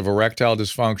kinds of erectile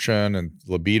dysfunction and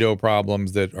libido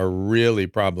problems that are really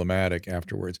problematic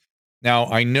afterwards. Now,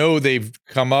 I know they've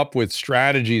come up with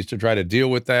strategies to try to deal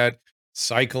with that,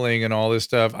 cycling and all this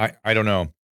stuff. I don't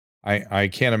know. I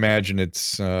can't imagine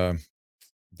it's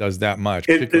does that much,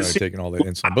 particularly taking all that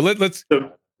insulin. But let's.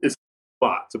 It's a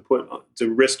lot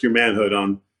to risk your manhood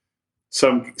on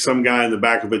some guy in the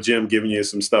back of a gym giving you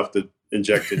some stuff to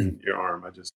inject in your arm.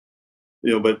 Done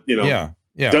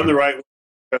the right way.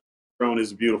 Testosterone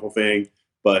is a beautiful thing,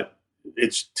 but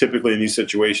it's typically in these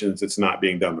situations, it's not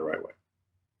being done the right way.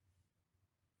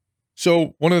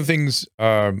 So one of the things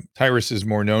Tyrus is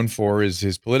more known for is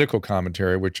his political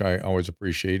commentary, which I always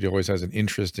appreciate. He always has an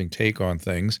interesting take on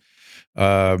things.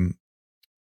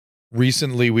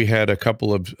 Recently, we had a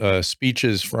couple of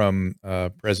speeches from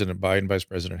President Biden, Vice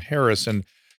President Harris, and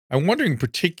I'm wondering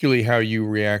particularly how you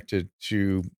reacted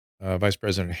to Vice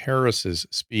President Harris's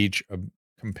speech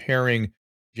comparing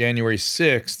January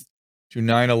 6th to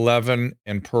 9/11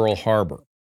 and Pearl Harbor.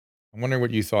 I'm wondering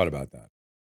what you thought about that.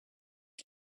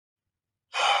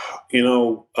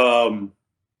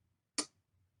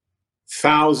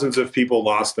 Thousands of people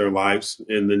lost their lives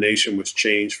and the nation was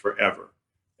changed forever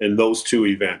in those two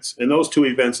events. And those two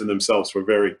events in themselves were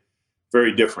very,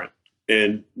 very different.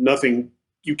 And nothing,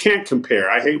 you can't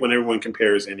compare. I hate when everyone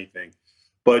compares anything.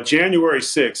 But January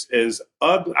 6th is,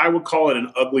 I would call it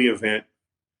an ugly event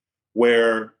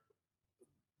where,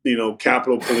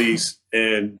 Capitol Police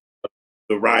and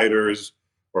the rioters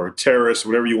or terrorists,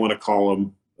 whatever you want to call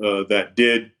them, that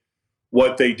did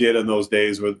what they did in those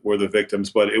days were the victims.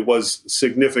 But it was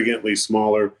significantly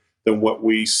smaller than what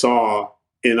we saw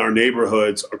in our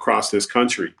neighborhoods across this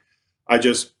country. I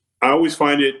always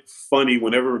find it funny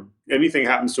whenever anything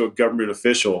happens to a government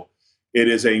official. It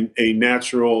is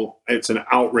it's an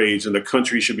outrage, and the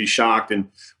country should be shocked, and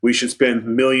we should spend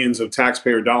millions of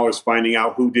taxpayer dollars finding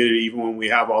out who did it, even when we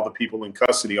have all the people in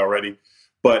custody already.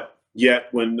 But yet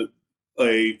when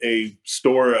a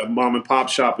store, a mom and pop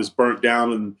shop is burnt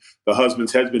down and the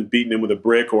husband's head's been beaten in with a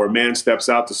brick, or a man steps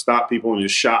out to stop people and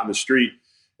is shot in the street,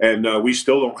 and we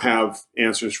still don't have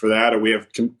answers for that, or we have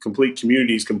complete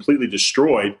communities completely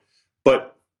destroyed.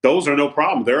 But those are no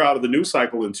problem. They're out of the news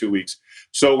cycle in 2 weeks.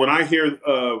 So when I hear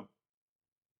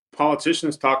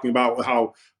politicians talking about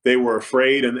how they were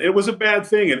afraid, and it was a bad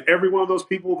thing, and every one of those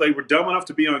people, they were dumb enough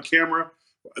to be on camera.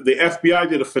 The FBI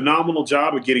did a phenomenal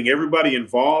job of getting everybody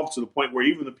involved to the point where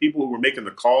even the people who were making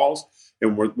the calls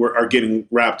and are getting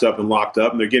wrapped up and locked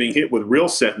up, and they're getting hit with real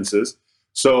sentences.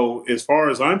 So as far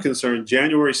as I'm concerned,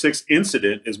 January 6th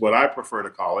incident is what I prefer to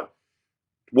call it.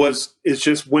 It's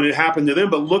just when it happened to them,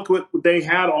 but look what they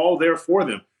had all there for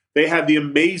them. They had the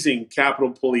amazing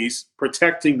Capitol Police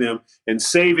protecting them and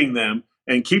saving them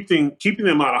and keeping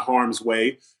them out of harm's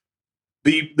way.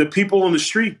 The people on the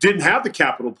street didn't have the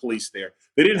Capitol Police there.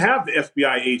 They didn't have the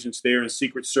FBI agents there and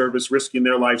Secret Service risking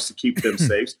their lives to keep them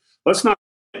safe. Let's not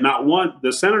one.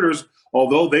 The senators,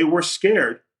 although they were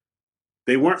scared,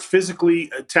 they weren't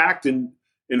physically attacked and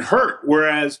hurt.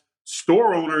 Whereas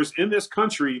store owners in this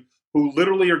country who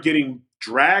literally are getting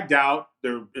dragged out,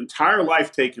 their entire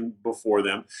life taken before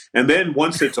them, and then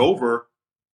once it's over,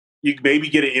 you maybe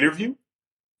get an interview.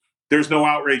 There's no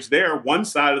outrage there. One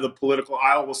side of the political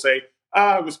aisle will say,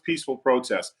 it was peaceful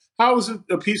protest. How is it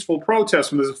a peaceful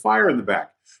protest when there's a fire in the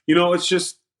back? It's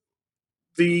just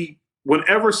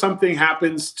whenever something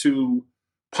happens to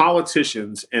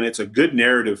politicians and it's a good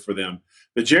narrative for them,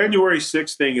 the January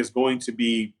 6th thing is going to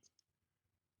be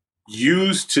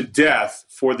used to death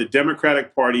for the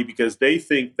Democratic Party because they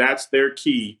think that's their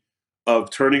key of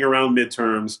turning around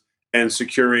midterms and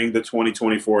securing the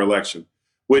 2024 election,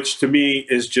 which to me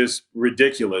is just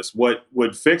ridiculous. What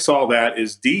would fix all that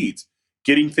is deeds,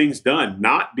 getting things done,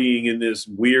 not being in this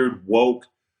weird, woke,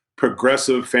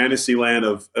 progressive fantasy land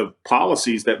of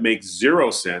policies that make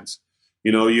zero sense.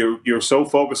 You're so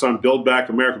focused on Build Back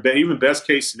America, even best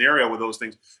case scenario with those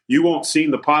things, you won't see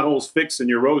the potholes fixed in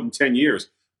your road in 10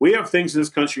 years. We have things in this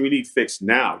country we need fixed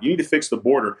now. You need to fix the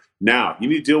border now. You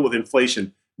need to deal with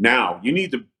inflation now. You need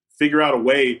to figure out a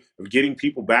way of getting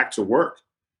people back to work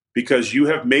because you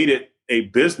have made it a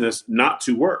business not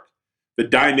to work. The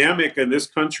dynamic in this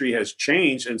country has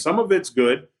changed, and some of it's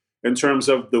good in terms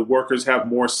of the workers have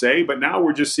more say, but now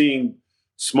we're just seeing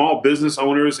small business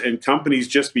owners and companies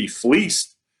just be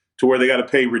fleeced to where they got to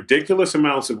pay ridiculous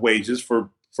amounts of wages for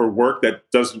work that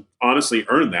doesn't honestly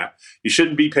earn that. You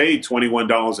shouldn't be paid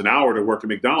 $21 an hour to work at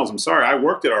McDonald's. I'm sorry, I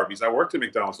worked at Arby's. I worked at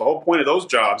McDonald's. The whole point of those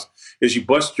jobs is you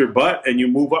bust your butt and you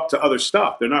move up to other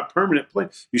stuff. They're not permanent.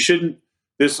 You shouldn't,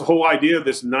 this whole idea of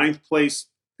this ninth place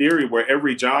theory where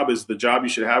every job is the job you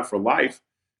should have for life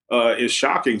is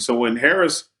shocking. So when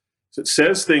Harris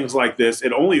says things like this,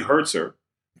 it only hurts her.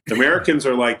 Americans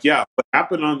are like, yeah, what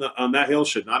happened on that hill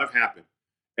should not have happened.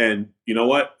 And you know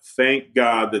what? Thank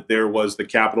God that there was the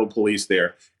Capitol Police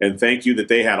there. And thank you that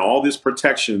they had all this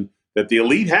protection that the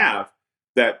elite have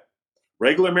that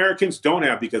regular Americans don't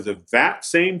have, because if that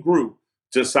same group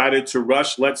decided to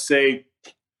rush, let's say,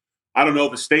 I don't know,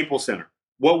 the Staples Center,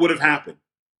 what would have happened?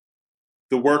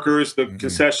 The workers, the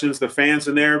concessions, the fans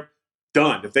in there,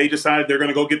 done. If they decided they're going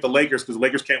to go get the Lakers because the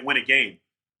Lakers can't win a game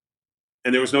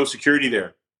and there was no security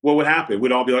there, what would happen?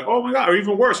 We'd all be like, oh my God, or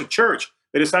even worse, a church.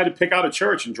 They decided to pick out a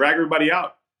church and drag everybody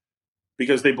out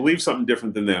because they believe something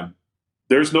different than them.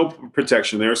 There's no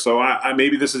protection there. So I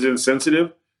maybe this is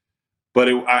insensitive, but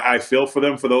I feel for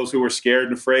them, for those who were scared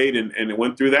and afraid and it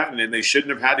went through that, and they shouldn't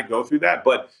have had to go through that,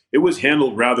 but it was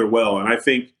handled rather well. And I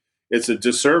think it's a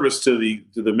disservice to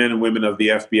the men and women of the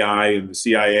FBI and the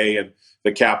CIA and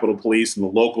the Capitol Police and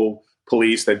the local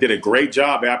police that did a great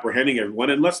job apprehending everyone.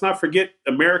 And let's not forget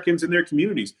Americans in their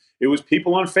communities. It was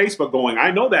people on Facebook going,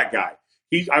 I know that guy.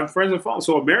 I'm friends with phone.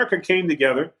 So America came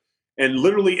together, and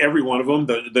literally every one of them,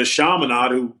 the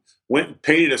shamanad who went and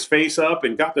painted his face up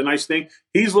and got the nice thing,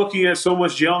 he's looking at so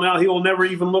much jail now, he will never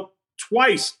even look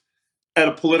twice at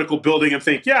a political building and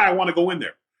think, yeah, I want to go in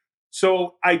there.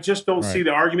 So I just don't see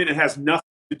the argument. It has nothing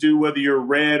to do whether you're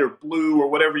red or blue or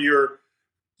whatever your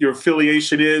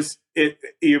affiliation is.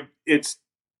 It's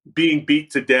being beat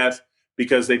to death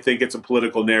because they think it's a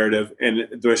political narrative, and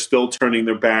they're still turning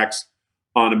their backs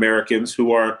on Americans who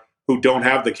don't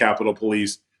have the Capitol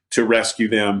Police to rescue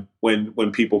them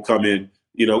when people come in.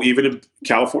 Even in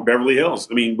California, Beverly Hills.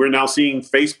 I mean, we're now seeing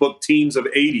Facebook teams of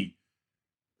 80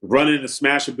 run in to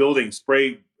smash a building,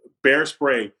 spray bear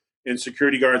spray in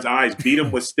security guards' eyes, beat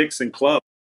them with sticks and clubs.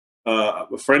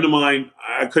 A friend of mine,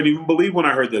 I couldn't even believe when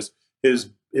I heard this.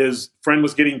 His friend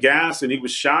was getting gas and he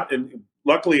was shot, and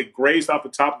luckily it grazed off the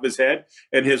top of his head,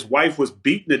 and his wife was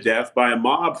beaten to death by a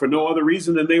mob for no other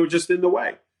reason than they were just in the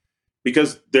way,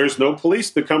 because there's no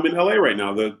police to come in LA right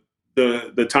now.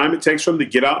 The time it takes for them to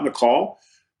get out and to call,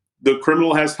 the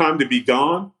criminal has time to be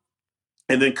gone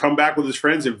and then come back with his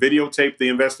friends and videotape the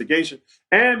investigation.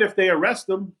 And if they arrest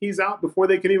him, he's out before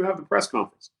they can even have the press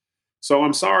conference. So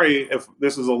I'm sorry if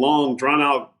this is a long, drawn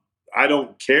out. I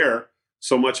don't care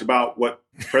so much about what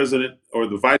president or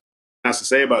the vice has to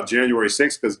say about January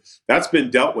 6th, because that's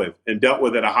been dealt with and dealt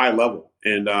with at a high level.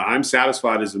 And I'm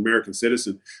satisfied as an American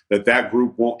citizen that that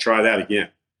group won't try that again.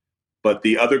 But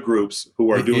the other groups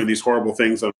who are doing these horrible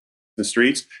things on the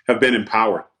streets have been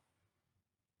empowered.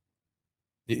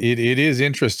 It is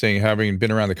interesting, having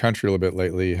been around the country a little bit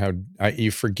lately, how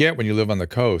you forget when you live on the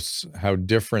coasts how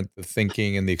different the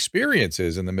thinking and the experience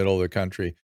is in the middle of the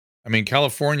country. I mean,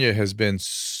 California has been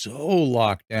so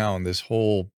locked down this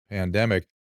whole pandemic.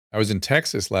 I was in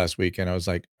Texas last week, and I was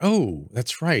like, "Oh,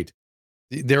 that's right.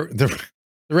 The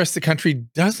rest of the country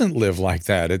doesn't live like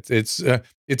that."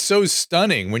 It's so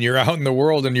stunning when you're out in the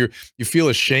world and you feel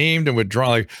ashamed and withdrawn.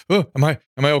 Like, "Oh, am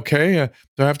I okay?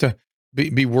 Do I have to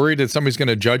be worried that somebody's going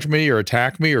to judge me or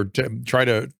attack me or try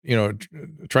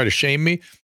to shame me?"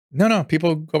 No.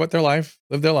 People go about their life,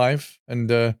 live their life,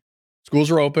 and schools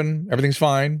are open. Everything's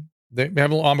fine. They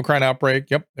have a little Omicron outbreak.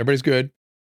 Yep, everybody's good.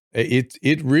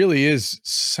 It really is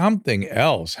something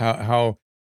else. How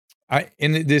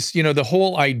in this, the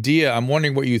whole idea. I'm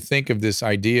wondering what you think of this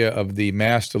idea of the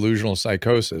mass delusional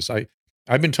psychosis.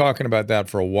 I've been talking about that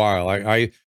for a while.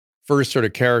 I first sort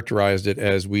of characterized it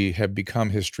as we have become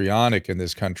histrionic in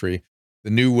this country. The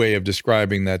new way of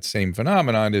describing that same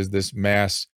phenomenon is this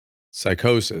mass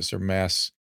psychosis or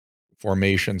mass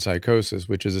formation psychosis,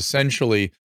 which is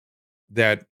essentially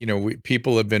that,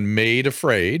 people have been made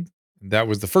afraid. That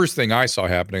was the first thing I saw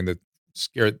happening that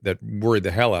worried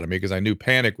the hell out of me, because I knew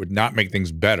panic would not make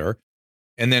things better.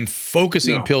 And then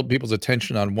focusing people's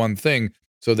attention on one thing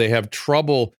so they have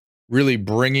trouble really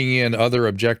bringing in other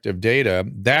objective data,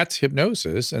 that's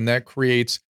hypnosis, and that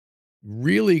creates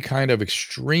really kind of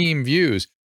extreme views.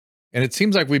 And it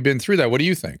seems like we've been through that. What do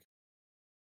you think?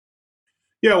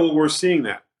 Yeah, well, we're seeing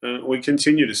that. We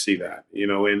continue to see that,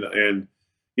 and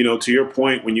to your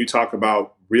point, when you talk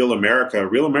about real America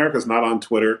is not on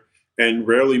Twitter and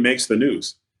rarely makes the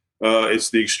news. It's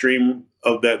the extreme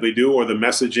of that they do, or the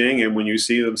messaging. And when you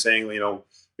see them saying,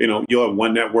 you'll have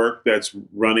one network that's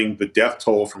running the death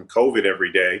toll from COVID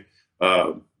every day,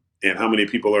 and how many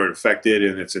people are infected,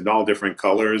 and it's in all different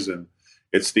colors, and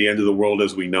it's the end of the world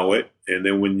as we know it. And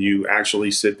then when you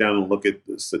actually sit down and look at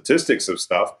the statistics of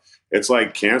stuff, it's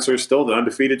like cancer is still the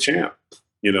undefeated champ,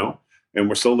 and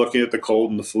we're still looking at the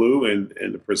cold and the flu and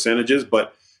the percentages.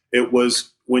 But it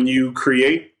was when you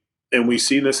create, and we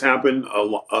see this happen,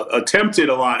 attempted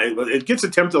a lot. It gets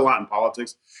attempted a lot in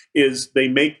politics, is they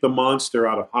make the monster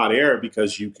out of hot air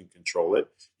because you can control it.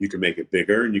 You can make it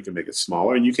bigger and you can make it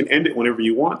smaller, and you can end it whenever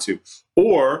you want to.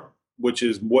 Or, which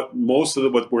is what most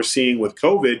of what we're seeing with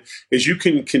COVID, is you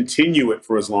can continue it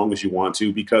for as long as you want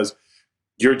to, because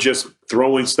you're just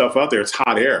throwing stuff out there. It's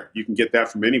hot air. You can get that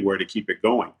from anywhere to keep it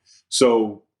going.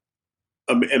 So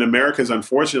in Americans,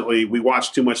 unfortunately, we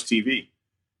watch too much TV,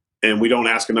 and we don't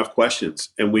ask enough questions,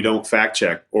 and we don't fact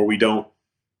check, or we don't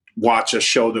watch a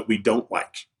show that we don't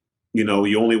like. You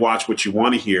only watch what you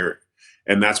want to hear,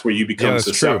 and that's where you become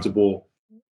susceptible,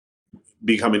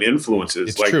 becoming influences.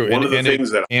 It's true. One of the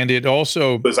things that it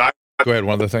also go ahead.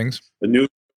 One of the things, the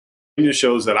news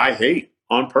shows that I hate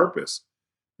on purpose,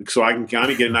 so I can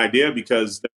kind of get an idea,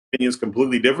 because their opinion is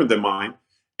completely different than mine.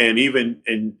 And you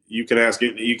can ask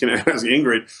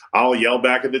Ingrid, I'll yell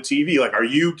back at the TV, like, "Are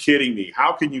you kidding me?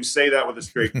 How can you say that with a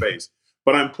straight face?"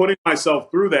 But I'm putting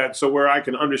myself through that so where I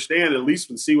can understand at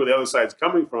least and see where the other side's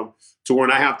coming from, to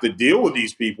when I have to deal with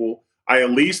these people, I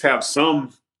at least have some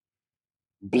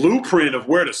blueprint of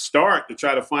where to start to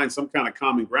try to find some kind of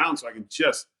common ground so I can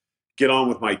just get on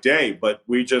with my day. But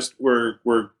we're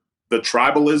the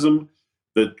tribalism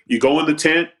that you go in the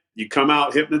tent, you come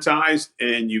out hypnotized,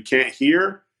 and you can't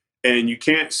hear and you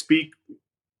can't speak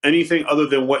anything other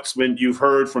than what's been you've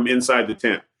heard from inside the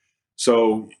tent.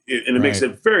 So it makes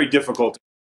it very difficult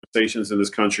conversations in this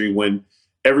country when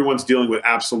everyone's dealing with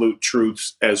absolute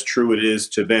truths as true it is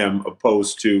to them,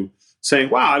 opposed to saying,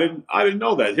 "Wow, I didn't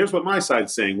know that. Here's what my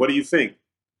side's saying. What do you think?"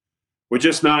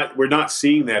 We're not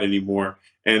seeing that anymore.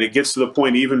 And it gets to the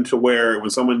point even to where when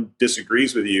someone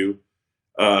disagrees with you,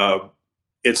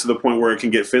 it's to the point where it can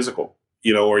get physical,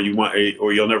 or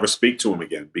you'll never speak to them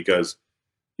again, because,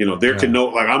 can no,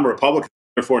 like, I'm a Republican,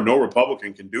 therefore no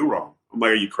Republican can do wrong. I'm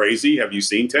like, "Are you crazy? Have you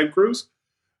seen Ted Cruz?"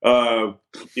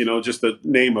 Just to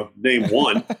name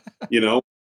one,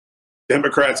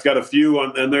 Democrats got a few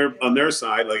on their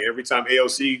side. Like, every time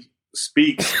AOC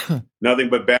speaks, nothing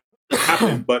but bad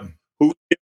happens. But who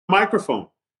gets the microphone?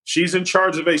 She's in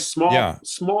charge of a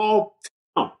small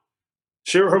town.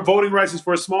 Her voting rights is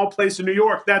for a small place in New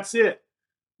York. That's it.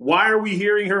 Why are we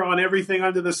hearing her on everything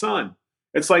under the sun?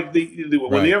 It's like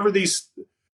whenever these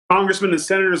congressmen and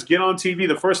senators get on TV,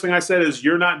 the first thing I said is,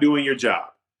 you're not doing your job.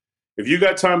 If you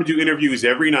got time to do interviews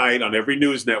every night on every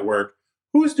news network,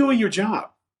 who's doing your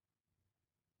job?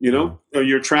 You know, or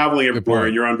you're traveling everywhere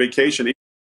and you're on vacation.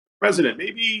 President,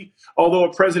 maybe, although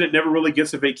a president never really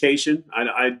gets a vacation,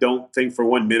 I don't think for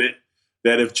 1 minute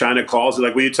that if China calls, they're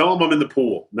like, will you tell them I'm in the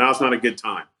pool? Now's not a good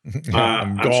time.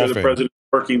 I'm sure the president's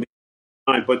working,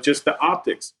 but just the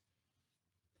optics.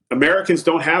 Americans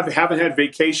haven't had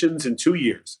vacations in 2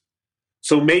 years.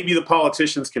 So maybe the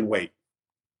politicians can wait,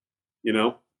 you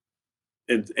know,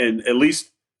 and at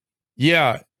least.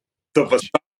 Yeah. Do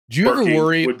you ever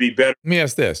worry? Would be better. Let me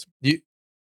ask this.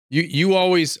 You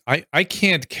always, I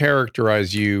can't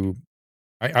characterize you.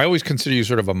 I always consider you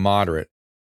sort of a moderate,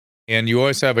 and you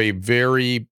always have a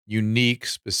very unique,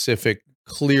 specific,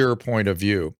 clear point of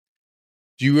view.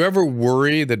 Do you ever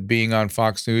worry that being on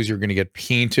Fox News, you're going to get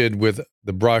painted with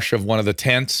the brush of one of the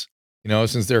tents? You know,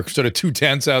 since there are sort of 2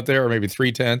 tents out there, or maybe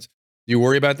 3 tents. Do you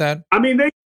worry about that? I mean,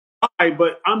 they try,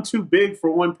 but I'm too big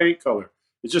for one paint color.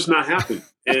 It's just not happening.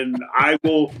 And I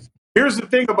will. Here's the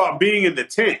thing about being in the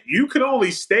tent. You can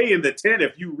only stay in the tent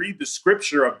if you read the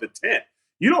scripture of the tent.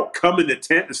 You don't come in the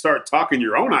tent and start talking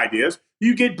your own ideas.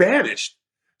 You get banished.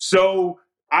 So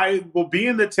I will be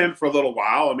in the tent for a little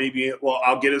while. Maybe,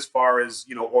 I'll get as far as,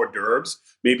 you know, hors d'oeuvres,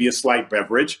 maybe a slight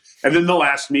beverage. And then they'll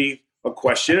ask me a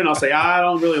question and I'll say, I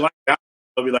don't really like that.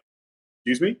 They'll be like,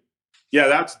 excuse me? Yeah,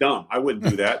 that's dumb. I wouldn't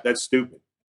do that. That's stupid.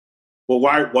 Well,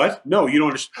 why? What? No, you don't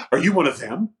understand. Are you one of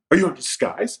them? Are you in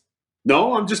disguise?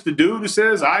 No, I'm just the dude who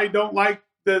says I don't like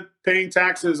the paying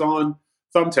taxes on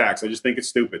thumbtacks. I just think it's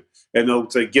stupid. And they'll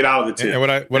say, get out of the tent. And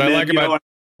what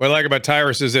I like about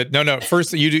Tyrus is that no,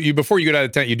 first you before you get out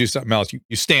of the tent, you do something else.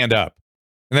 You stand up,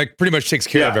 and that pretty much takes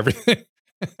care of everything.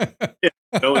 Yeah,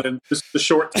 and just the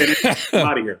short tenure, I'm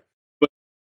out of here. But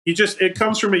it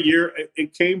comes from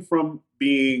it came from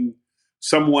being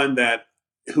someone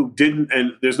who didn't,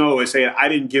 and there's no way saying I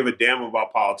didn't give a damn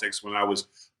about politics when I was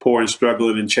poor and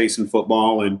struggling and chasing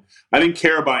football, and I didn't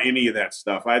care about any of that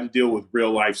stuff. I had to deal with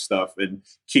real life stuff and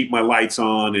keep my lights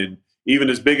on, and even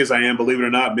as big as I am, believe it or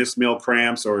not, miss meal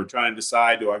cramps or trying to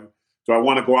decide, do I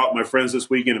want to go out with my friends this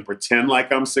weekend and pretend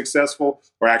like I'm successful,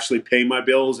 or actually pay my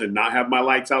bills and not have my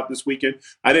lights out this weekend?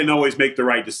 I didn't always make the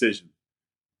right decision.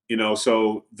 You know,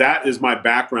 so that is my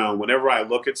background. Whenever I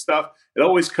look at stuff, it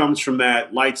always comes from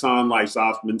that lights on, lights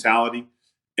off mentality.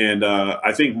 And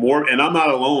I think more, and I'm not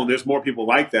alone, there's more people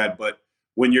like that. But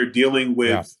when you're dealing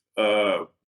with, here's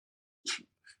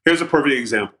a perfect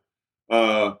example.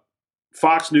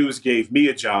 Fox News gave me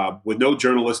a job with no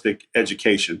journalistic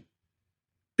education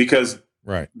because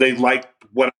they liked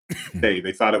what I say.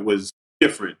 They thought it was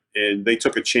different and they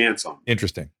took a chance on me.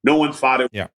 Interesting. No one thought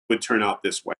it would turn out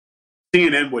this way.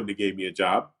 CNN wouldn't have gave me a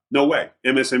job. No way.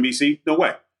 MSNBC? No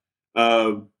way.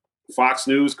 Fox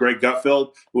News, Greg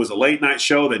Gutfeld. It was a late night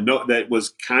show that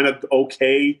was kind of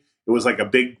okay. It was like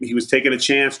he was taking a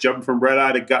chance, jumping from Red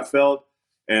Eye to Gutfeld.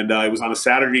 And it was on a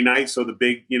Saturday night. So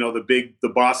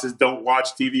the bosses don't watch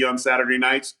TV on Saturday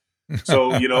nights.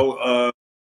 So, an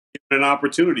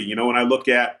opportunity, when I look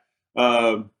at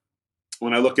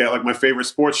like my favorite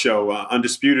sports show,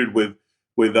 Undisputed with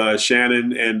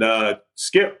Shannon and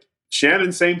Skip.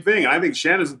 Shannon, same thing. I think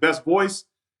Shannon's the best voice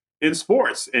in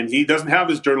sports, and he doesn't have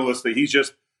his journalistic. He's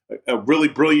just a really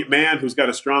brilliant man who's got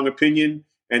a strong opinion,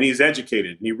 and he's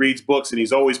educated, and he reads books, and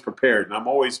he's always prepared. And I'm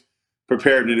always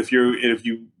prepared. And if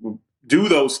you do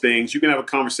those things, you can have a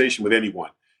conversation with anyone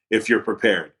if you're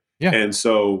prepared. Yeah. And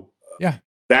so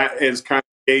that has kind of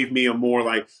gave me a more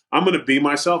like, I'm going to be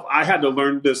myself. I had to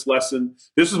learn this lesson.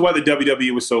 This is why the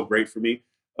WWE was so great for me,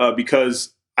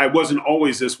 because I wasn't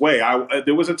always this way.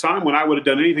 There was a time when I would have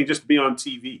done anything just to be on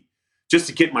TV, just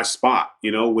to get my spot.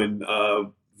 When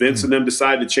Vince and them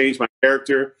decided to change my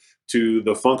character to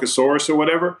the Funkasaurus or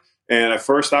whatever. And at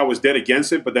first I was dead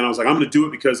against it, but then I was like, I'm going to do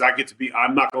it because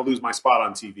I'm not going to lose my spot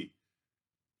on TV.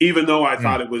 Even though I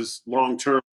thought it was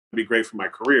long-term to be great for my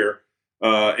career.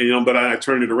 But I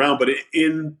turned it around. But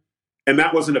and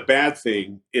that wasn't a bad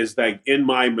thing, is that in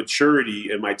my maturity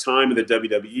and my time in the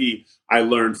WWE, I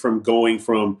learned from going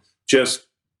from just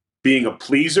being a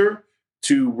pleaser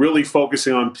to really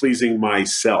focusing on pleasing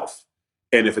myself.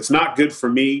 And if it's not good for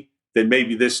me, then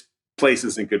maybe this place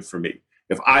isn't good for me.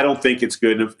 If I don't think it's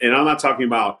good, and I'm not talking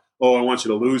about, I want you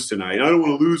to lose tonight. I don't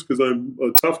want to lose because I'm a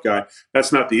tough guy.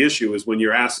 That's not the issue, is when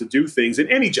you're asked to do things in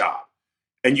any job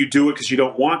and you do it because you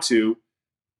don't want to,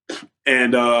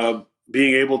 and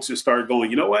being able to start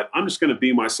going, you know what, I'm just going to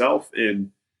be myself.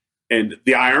 And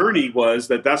the irony was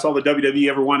that that's all the WWE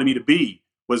ever wanted me to be,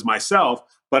 was myself,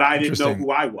 but I didn't know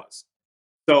who I was.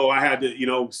 So I had to,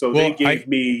 they gave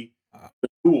me the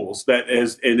tools that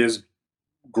has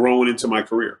grown into my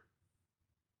career.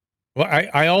 Well,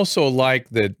 I also like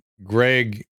that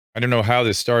Greg, I don't know how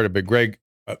this started, but Greg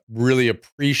really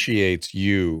appreciates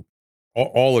you,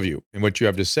 all of you, and what you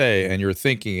have to say and your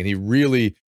thinking. And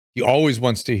he always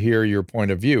wants to hear your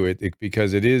point of view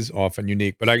because it is often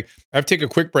unique. But I have to take a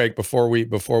quick break before we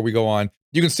go on.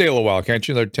 You can stay a little while, can't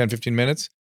you? Like 10, 15 minutes?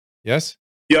 Yes?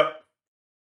 Yep.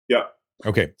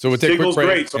 Okay. So we'll take Signal's a quick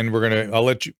break great. and I'll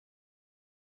let you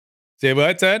say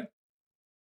what, Ted?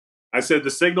 I said the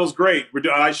signal's great.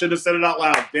 I should have said it out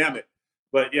loud. Damn it!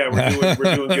 But yeah, we're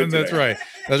doing good today. That's right.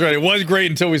 That's right. It was great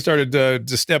until we started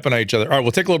to stepping on each other. All right,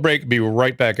 we'll take a little break. Be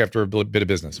right back after a bit of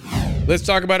business. Let's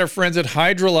talk about our friends at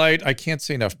Hydralyte. I can't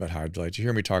say enough about Hydralyte. You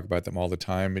hear me talk about them all the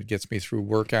time. It gets me through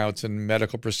workouts and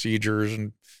medical procedures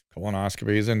and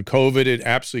colonoscopies and COVID. It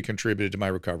absolutely contributed to my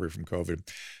recovery from COVID.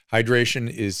 Hydration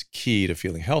is key to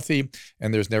feeling healthy,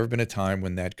 and there's never been a time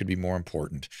when that could be more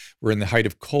important. We're in the height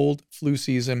of cold flu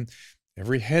season.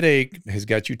 Every headache has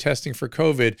got you testing for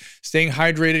COVID. Staying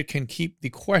hydrated can keep the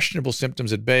questionable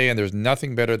symptoms at bay, and there's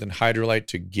nothing better than Hydralyte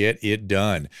to get it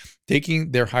done.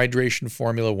 Taking their hydration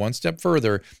formula one step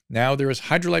further, now there is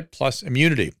Hydralyte Plus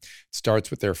Immunity. It starts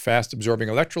with their fast-absorbing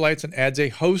electrolytes and adds a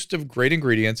host of great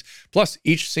ingredients. Plus,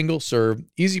 each single-serve,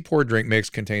 easy-pour drink mix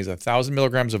contains 1,000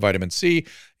 milligrams of vitamin C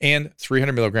and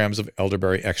 300 milligrams of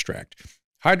elderberry extract.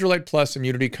 Hydralyte Plus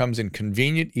Immunity comes in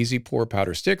convenient, easy-pour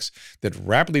powder sticks that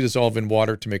rapidly dissolve in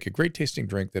water to make a great-tasting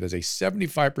drink that has a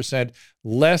 75%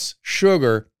 less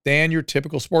sugar than your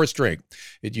typical sports drink.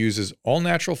 It uses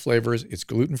all-natural flavors. It's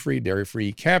gluten-free,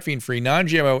 dairy-free, caffeine-free,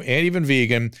 non-GMO, and even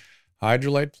vegan.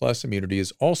 Hydralyte Plus Immunity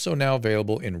is also now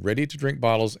available in ready-to-drink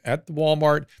bottles at the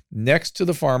Walmart next to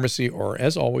the pharmacy, or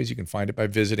as always, you can find it by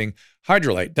visiting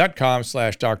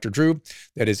Hydralyte.com/Dr. Drew.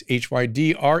 That is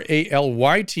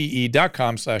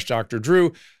HYDRALYTE.com/Dr.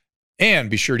 Drew. And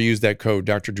be sure to use that code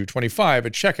Dr. Drew 25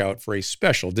 at checkout for a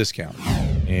special discount.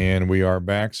 And we are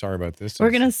back. Sorry about this.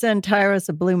 We're going to send Tyrus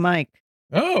a blue mic.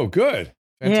 Oh, good.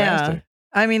 Fantastic. Yeah.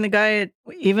 I mean, the guy,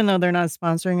 even though they're not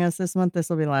sponsoring us this month, this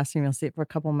will be the last time you'll see it for a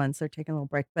couple months. They're taking a little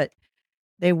break, but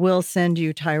they will send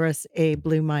you, Tyrus, a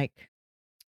blue mic.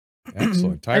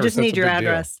 Excellent. Tyrus, I just need your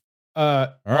address. All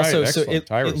right, also, so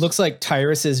excellent. it looks like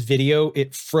Tyrus's video,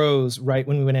 it froze right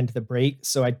when we went into the break.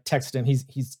 So I texted him. He's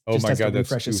oh just my has God, to that's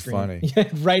refresh too his screen. funny.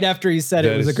 Right after he said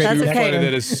it was a great too connection. funny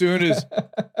that as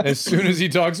soon as he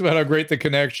talks about how great the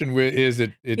connection is,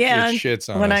 it shits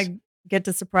on when us. I get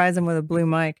to surprise him with a blue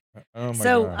mic. Oh my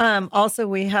So God. also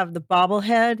we have the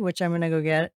bobblehead, which I'm going to go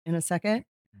get in a second.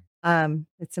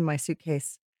 It's in my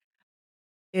suitcase.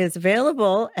 It's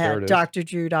available There at it is.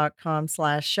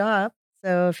 drdrew.com/shop.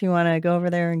 So if you want to go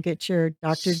over there and get your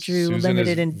Dr. Drew Susan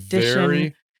limited is edition.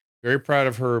 Very, very proud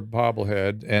of her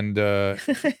bobblehead, and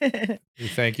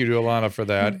thank you to Alana for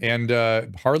that.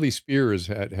 And Harley Spears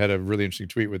had a really interesting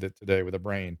tweet with it today with a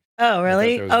brain. Oh,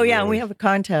 really? that was Oh, yeah. really- We have a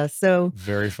contest. So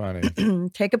Very funny.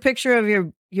 take a picture of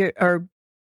your or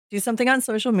do something on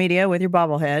social media with your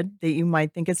bobblehead that you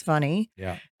might think is funny.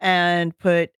 Yeah. And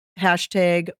put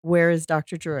hashtag where is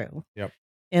Dr. Drew Yep.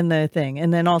 in the thing.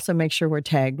 And then also make sure we're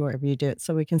tagged wherever you do it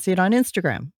so we can see it on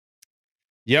Instagram.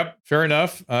 Yep. Fair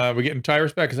enough. We're getting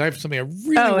Tyrus back because I have something I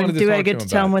really Oh, wanted and to do talk I get to to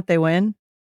tell them him what they win?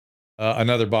 about.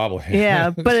 Another bobblehead. Yeah,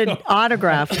 but an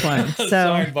autographed one. A So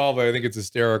signed bobblehead. I think it's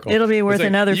hysterical. it'll be worth It's like,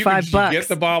 another you can $5. Get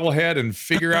the bobblehead and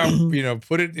figure out,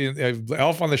 put it in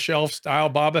Elf on the Shelf style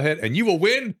bobblehead, and you will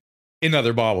win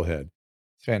another bobblehead.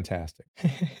 It's fantastic.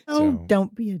 Oh, So-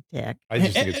 don't be a dick. I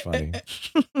just think it's funny.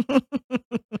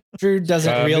 Drew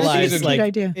doesn't this realize season- like Good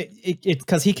idea. it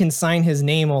because he can sign his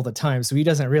name all the time, so he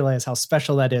doesn't realize how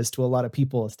special that is to a lot of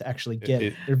people is to actually get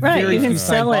it. There are Right. very You can few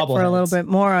signed sell it for a little bobbleheads. bit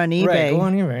more on eBay. Right, go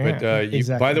on eBay. But yeah,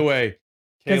 exactly. by the way,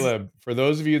 'Cause- Caleb, for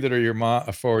those of you that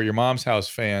are for your mom's house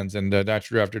fans and Dr.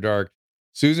 Drew After Dark,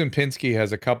 Susan Pinsky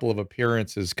has a couple of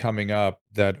appearances coming up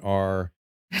that are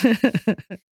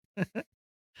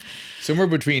somewhere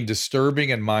between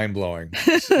disturbing and mind-blowing.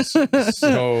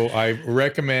 So I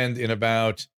recommend in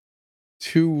about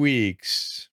 2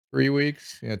 weeks, 3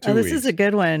 weeks, 2 Oh, this weeks. is a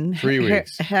good one. 3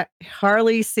 weeks.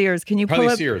 Harley Sears. Can you pull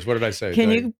Harley up? Sears. What did I say? Can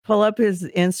Did I- you pull up his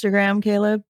Instagram,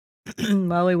 Caleb,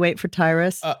 while we wait for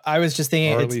Tyrus? I was just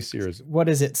thinking, Harley it's, Sears. what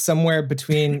is it? Somewhere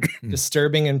between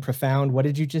disturbing and profound. What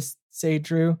did you just say,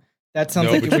 Drew? That sounds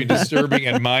No, like between disturbing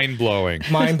and mind-blowing.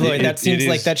 mind blowing. It- That seems it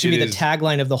like is- that should it be the is-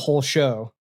 tagline of the whole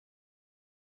show.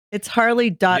 It's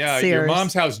Harley.Sears. Yeah, your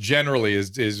mom's house generally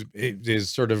is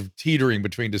sort of teetering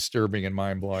between disturbing and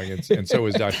mind-blowing, and so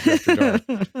is Dr. After Dark,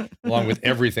 along with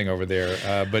everything over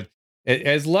there. But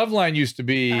as Loveline used to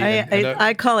be, and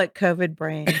I call it COVID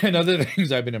brain. and other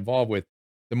things I've been involved with,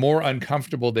 the more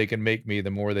uncomfortable they can make me, the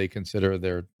more they consider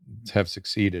they have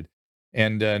succeeded.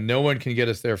 And no one can get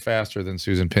us there faster than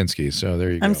Susan Pinsky. So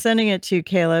there you go. I'm sending it to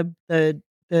Caleb, the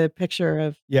picture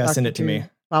of send it to me.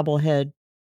 Bobblehead.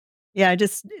 Yeah, I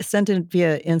just sent it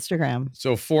via Instagram.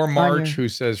 So for March, who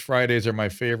says Fridays are my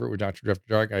favorite with Dr. Jeff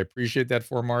Dark. I appreciate that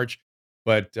for March.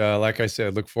 But like I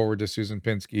said, look forward to Susan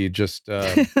Pinsky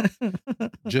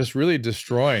just really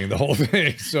destroying the whole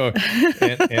thing. So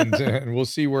and we'll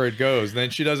see where it goes. And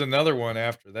then she does another one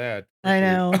after that. I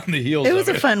know. On the heels it was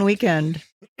of a fun weekend.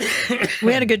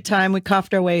 We had a good time. We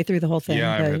coughed our way through the whole thing.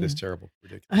 Yeah, I had this terrible,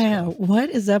 ridiculous I know. What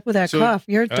is up with that cough?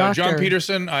 You're a doctor. John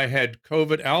Peterson, I had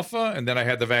COVID Alpha, and then I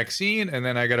had the vaccine, and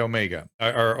then I got Omega,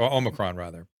 or Omicron,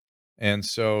 rather. And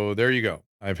so there you go.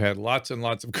 I've had lots and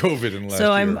lots of COVID in the last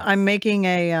year. I'm making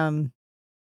a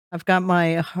I've got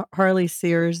my Harley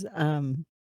Sears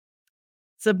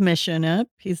submission up.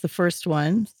 He's the first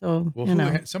one. So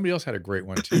somebody else had a great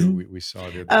one too. We saw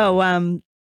it.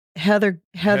 Heather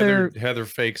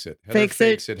fakes it. Fakes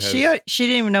it. She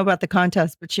didn't even know about the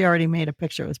contest, but she already made a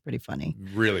picture. It was pretty funny.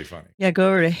 Really funny. Yeah, go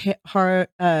over to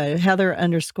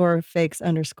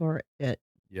Heather_fakes_it.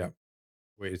 Yeah.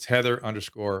 Wait, it's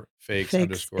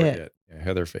Heather_fakes_it. Yeah,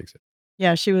 Heather fakes it.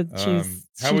 Yeah, she was.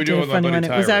 How we doing with my buddy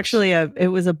Tyrus? It was actually a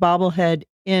bobblehead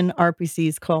in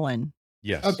RPC's colon.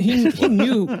 Yes. He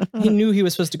knew he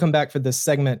was supposed to come back for this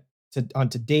segment on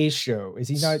today's show. Is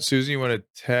he not? Susan, you want to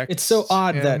text? It's so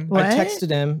odd that I texted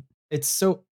him. It's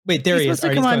so wait. There he is.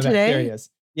 Supposed to come on today. There he is.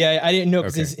 Yeah, I didn't know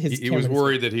because he was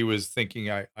worried that he was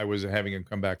thinking I was having him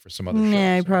come back for some other show.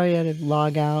 Yeah, he probably had to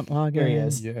log out, log there in. He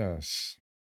is. Yes.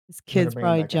 His kids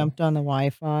probably jumped on the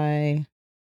Wi-Fi.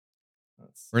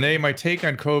 Renee, my take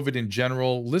on COVID in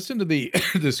general, listen to the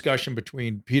discussion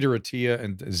between Peter Attia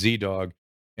and Z-Dog,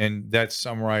 and that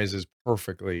summarizes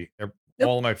perfectly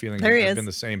all of my feelings. Have been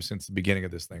the same since the beginning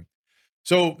of this thing.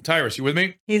 So, Tyrus, you with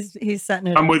me? He's setting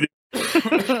it I'm up. with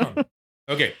you.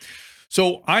 Okay.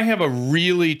 So I have a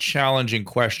really challenging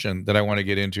question that I want to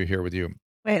get into here with you.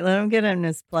 Wait, let him get in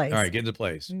his place. All right, get into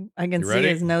place. I can see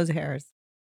his nose hairs.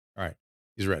 All right,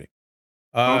 he's ready.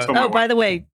 By the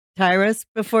way, Tyrus,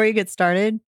 before you get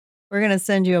started, we're going to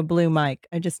send you a blue mic.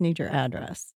 I just need your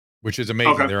address. Which is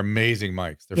amazing. Okay. They're amazing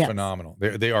mics. They're phenomenal.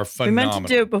 They are phenomenal. We meant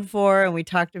to do it before, and we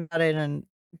talked about it,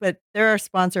 but they're our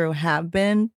sponsor who have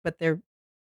been, but they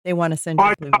want to send you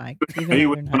a blue mic. He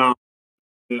was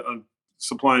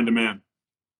supply and demand.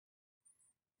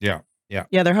 Yeah.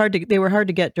 They were hard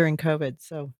to get during COVID.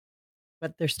 So,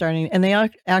 but they're starting, and they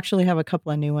actually have a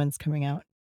couple of new ones coming out,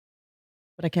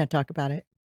 but I can't talk about it.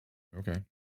 Okay.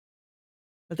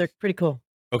 But they're pretty cool.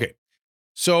 Okay.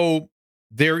 So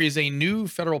there is a new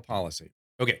federal policy.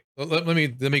 Okay. Let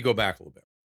me go back a little bit.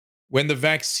 When the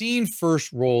vaccine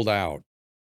first rolled out,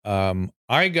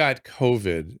 I got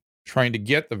COVID trying to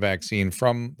get the vaccine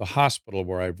from the hospital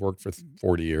where I've worked for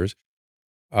 40 years.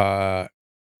 And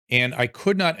I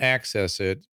could not access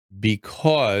it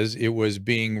because it was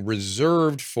being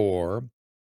reserved for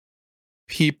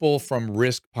people from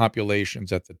risk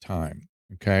populations at the time.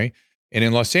 Okay. And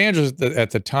in Los Angeles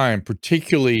at the time,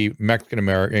 particularly Mexican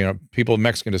American, people of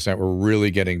Mexican descent were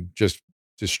really getting just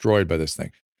destroyed by this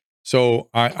thing. So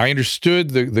I understood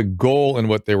the goal and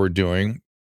what they were doing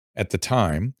at the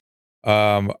time.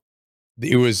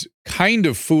 It was kind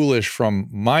of foolish from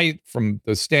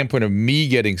the standpoint of me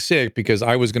getting sick because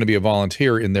I was going to be a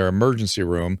volunteer in their emergency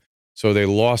room. So they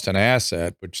lost an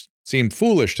asset, which seemed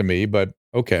foolish to me, but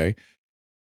okay.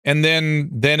 And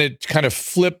then it kind of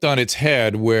flipped on its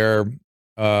head where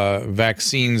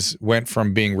vaccines went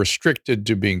from being restricted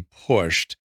to being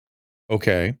pushed.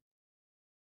 Okay.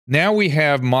 Now we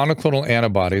have monoclonal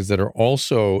antibodies that are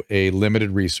also a limited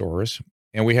resource.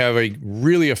 And we have a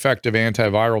really effective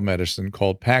antiviral medicine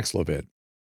called Paxlovid.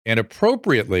 And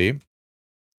appropriately,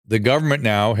 the government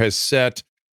now has set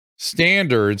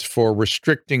standards for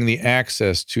restricting the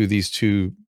access to these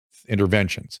two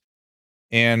interventions.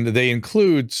 And they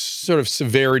include sort of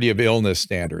severity of illness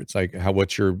standards, like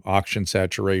what's your oxygen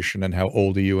saturation and how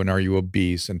old are you and are you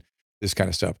obese and this kind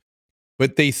of stuff.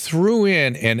 But they threw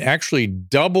in and actually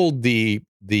doubled the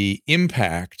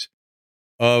impact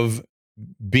of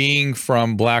being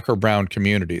from Black or brown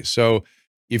communities. So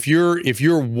if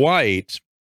you're white,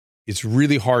 it's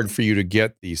really hard for you to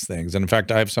get these things. And in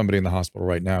fact, I have somebody in the hospital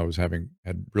right now who's had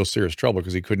real serious trouble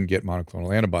because he couldn't get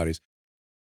monoclonal antibodies.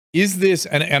 Is this,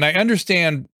 and I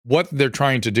understand what they're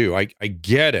trying to do. I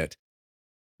get it.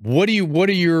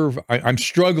 I'm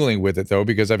struggling with it though,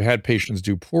 because I've had patients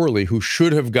do poorly who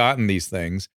should have gotten these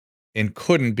things and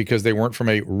couldn't because they weren't from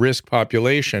a risk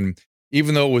population,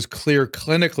 even though it was clear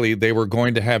clinically they were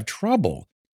going to have trouble.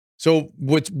 So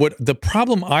what the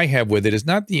problem I have with it is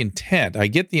not the intent. I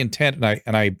get the intent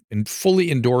and I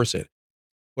fully endorse it.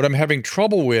 What I'm having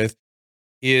trouble with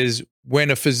is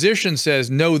when a physician says,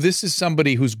 no, this is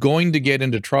somebody who's going to get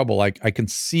into trouble. I can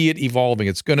see it evolving.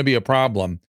 It's going to be a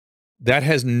problem. That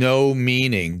has no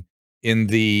meaning in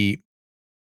the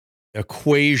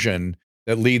equation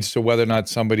that leads to whether or not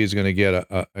somebody is going to get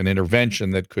an intervention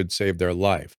that could save their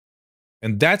life.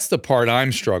 And that's the part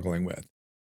I'm struggling with.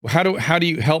 How do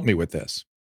you help me with this?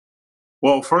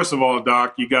 Well, first of all,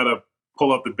 Doc, you got to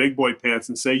pull up the big boy pants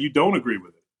and say you don't agree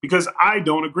with it, because I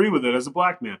don't agree with it as a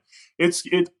black man.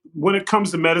 When it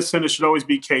comes to medicine, it should always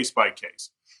be case by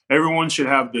case. Everyone should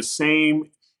have the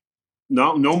same,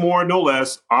 no more, no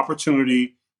less,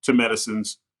 opportunity to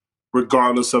medicines,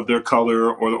 regardless of their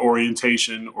color or the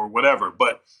orientation or whatever.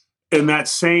 But in that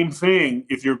same thing,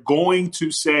 if you're going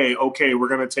to say, okay, we're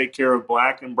going to take care of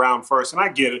black and brown first, and I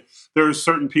get it, there are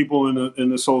certain people in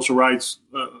the social rights,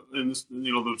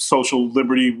 the social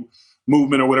liberty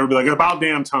movement or whatever, be like, about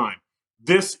damn time.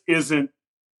 This isn't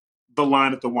the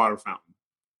line at the water fountain.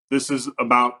 This is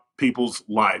about people's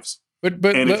lives. But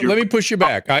let me push you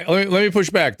back. Let me push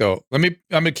back though. I'm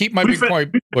going to keep my big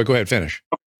point. Well, go ahead, finish.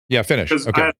 Yeah, finish.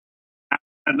 Okay. I have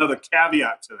another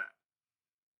caveat to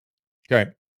that.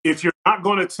 Okay. If you're not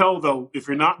going to tell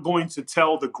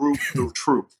the group the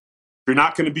truth, if you're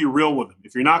not going to be real with them,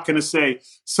 if you're not going to say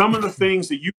some of the things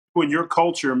that you do in your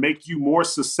culture make you more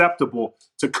susceptible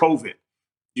to COVID,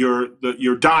 your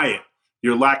diet,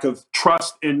 your lack of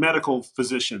trust in medical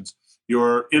physicians,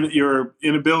 your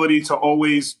inability to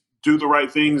always do the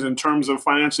right things in terms of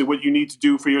financially what you need to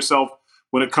do for yourself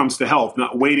when it comes to health,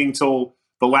 not waiting till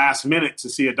the last minute to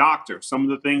see a doctor. Some of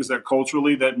the things that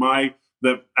culturally that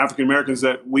African Americans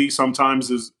that we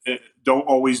sometimes don't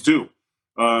always do.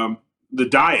 The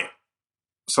diet.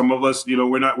 Some of us,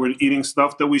 we're eating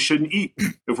stuff that we shouldn't eat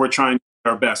if we're trying to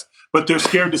do our best. But they're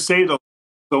scared to say those.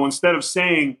 So instead of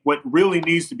saying what really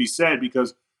needs to be said,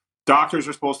 because doctors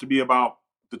are supposed to be about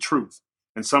the truth,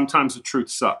 and sometimes the truth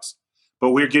sucks.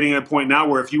 But we're getting at a point now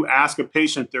where if you ask a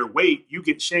patient their weight, you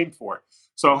get shamed for it.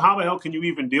 So how the hell can you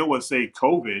even deal with, say,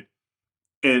 COVID,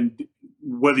 and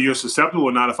whether you're susceptible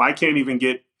or not, if I can't even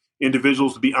get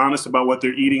individuals to be honest about what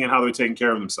they're eating and how they're taking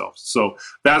care of themselves? So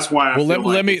that's why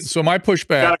so my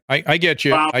pushback, I get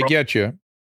you. I get you.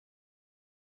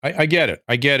 I get it.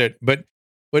 I get it. But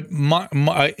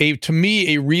to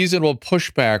me, a reasonable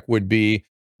pushback would be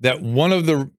that one of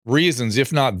the reasons,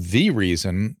 if not the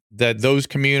reason, that those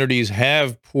communities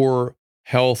have poor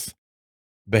health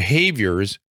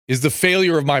behaviors is the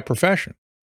failure of my profession.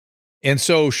 And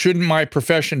so shouldn't my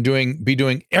profession be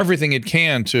doing everything it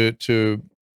can to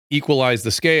equalize the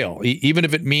scale, even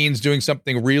if it means doing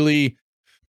something really,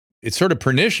 it's sort of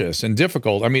pernicious and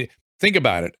difficult. I mean, think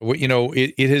about it.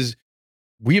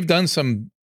 We have done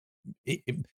some,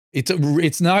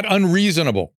 it's not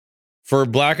unreasonable for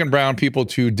black and brown people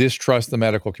to distrust the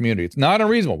medical community. It's not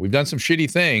unreasonable. We've done some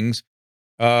shitty things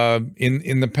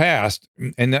in the past.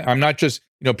 And I'm not just,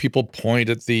 people point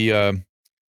at the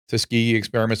Tuskegee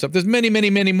experiment stuff. There's many, many,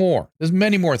 many more. There's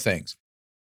many more things.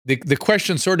 The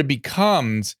question sort of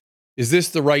becomes, is this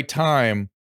the right time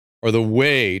or the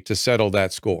way to settle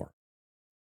that score?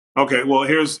 Okay, well,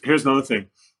 here's another thing.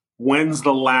 When's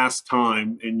the last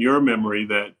time in your memory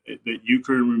that you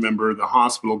can remember the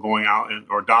hospital going out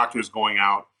or doctors going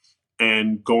out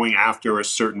and going after a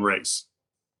certain race?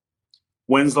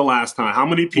 When's the last time? How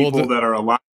many people that are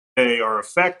alive today are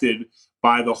affected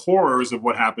by the horrors of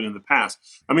what happened in the past?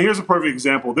 I mean, here's a perfect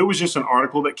example. There was just an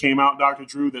article that came out, Dr.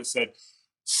 Drew, that said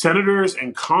senators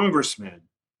and congressmen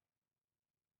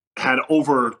had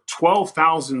over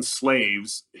 12,000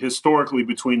 slaves historically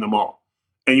between them all.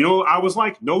 And, I was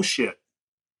like, no shit,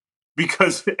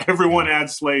 because everyone had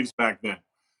slaves back then.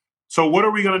 So what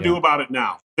are we going to do about it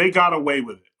now? They got away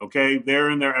with it. Okay. They're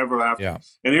in their ever after. Yeah.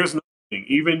 And here's another thing.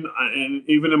 Even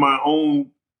in my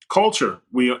own culture,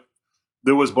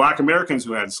 there was Black Americans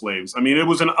who had slaves. I mean, it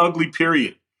was an ugly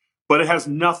period, but it has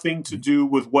nothing to do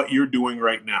with what you're doing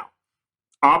right now.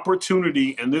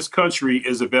 Opportunity in this country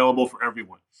is available for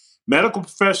everyone. Medical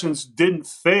professions didn't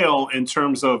fail in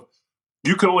terms of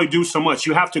you can only do so much.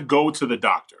 You have to go to the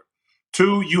doctor.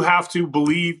 2, you have to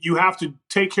believe, you have to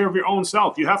take care of your own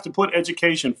self. You have to put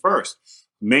education first.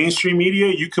 Mainstream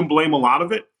media, you can blame a lot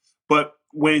of it, but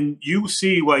when you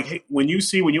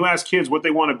ask kids what they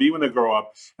want to be when they grow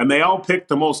up, and they all pick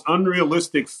the most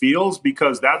unrealistic fields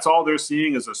because that's all they're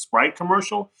seeing is a Sprite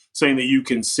commercial saying that you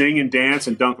can sing and dance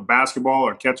and dunk a basketball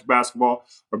or catch a basketball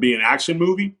or be an action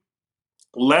movie,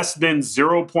 less than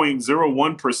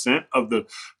 0.01% of the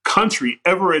country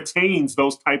ever attains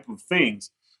those type of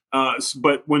things.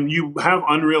 But when you have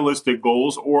unrealistic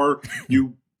goals, or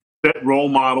you set role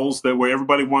models that where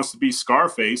everybody wants to be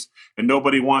Scarface and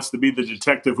nobody wants to be the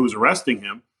detective who's arresting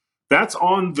him, that's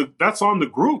on the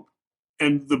group.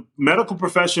 And the medical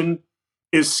profession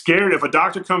is scared if a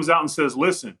doctor comes out and says,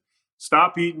 listen,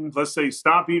 stop eating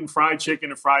fried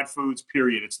chicken and fried foods,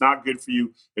 period. It's not good for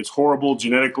you. It's horrible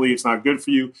genetically. It's not good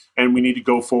for you. And we need to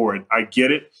go forward. I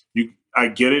get it. I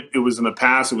get it. It was in the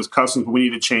past. It was customs. We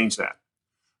need to change that.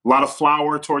 A lot of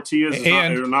flour tortillas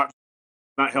they're not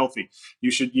healthy.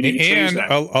 You need to change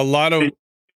that. A lot of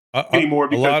anymore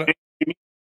because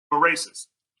we're racist.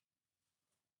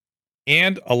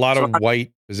 And a lot of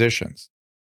white physicians.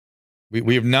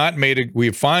 We have not we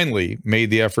have finally made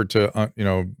the effort to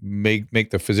make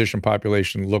the physician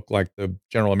population look like the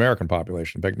general American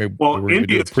population. In fact, maybe we're going to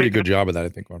do a pretty good job of that, I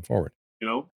think, going forward.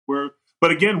 But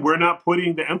again, we're not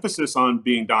putting the emphasis on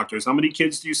being doctors. How many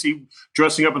kids do you see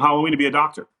dressing up in Halloween to be a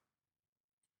doctor?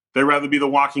 They'd rather be the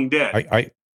Walking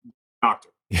Dead doctor.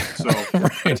 So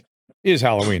right. It is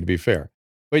Halloween, to be fair.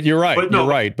 But you're right. You're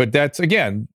right. But that's,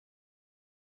 again,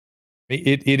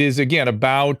 it is, again,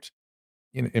 about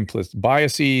implicit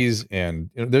biases, and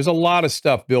there's a lot of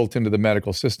stuff built into the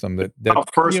medical system that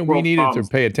we needed to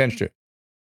pay attention to.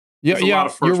 Yeah,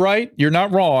 you're right. You're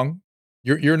not wrong.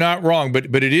 You're not wrong,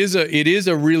 but it is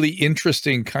a really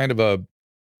interesting kind of a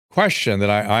question that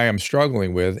I am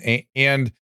struggling with.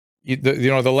 And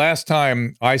the last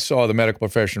time I saw the medical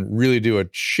profession really do a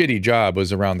shitty job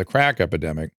was around the crack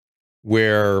epidemic,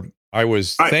 where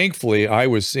thankfully I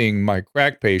was seeing my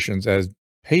crack patients as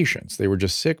patients. They were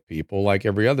just sick people like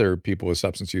every other people with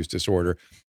substance use disorder.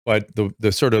 But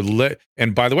the sort of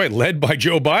and by the way, led by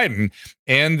Joe Biden,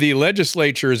 and the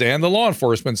legislatures and the law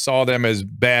enforcement saw them as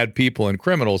bad people and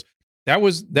criminals. That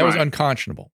was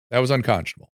unconscionable. That was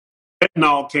unconscionable.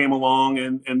 Fentanyl came along,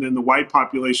 and then the white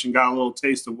population got a little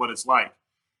taste of what it's like,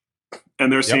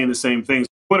 and they're saying the same things.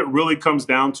 What it really comes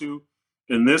down to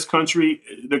in this country,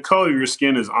 the color of your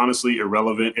skin is honestly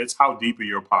irrelevant. It's how deep are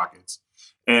your pockets.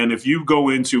 And if you go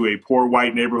into a poor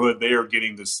white neighborhood, they are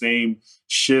getting the same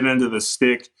shit end of the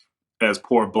stick as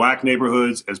poor black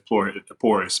neighborhoods, as poor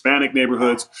Hispanic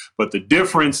neighborhoods. But the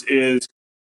difference is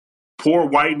poor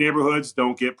white neighborhoods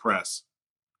don't get press.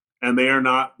 And they are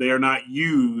not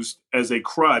used as a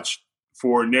crutch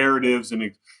for narratives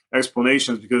and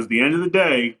explanations, because at the end of the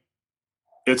day,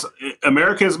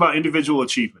 America is about individual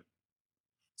achievement.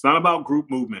 It's not about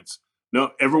group movements.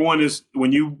 No, everyone is,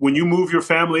 when you move your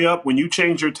family up, when you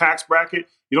change your tax bracket,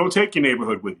 you don't take your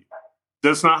neighborhood with you.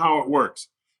 That's not how it works.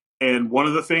 And one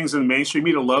of the things the mainstream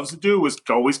media loves to do is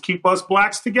always keep us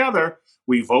blacks together.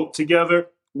 We vote together.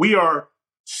 We are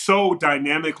so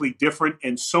dynamically different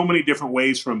in so many different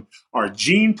ways, from our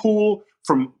gene pool,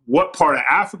 from what part of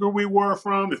Africa we were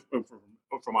from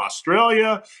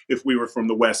Australia, if we were from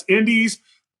the West Indies.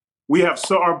 We have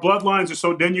our bloodlines are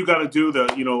so. Then you got to do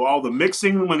all the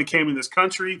mixing when it came in this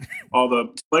country. All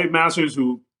the slave masters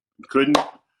who couldn't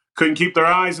keep their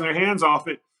eyes and their hands off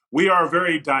it. We are a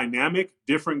very dynamic,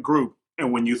 different group.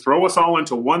 And when you throw us all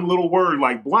into one little word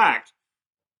like black,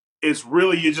 it's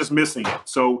really, you're just missing it.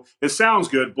 So it sounds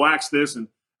good, blacks this, and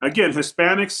again,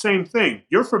 Hispanics, same thing.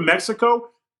 You're from Mexico,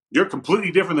 you're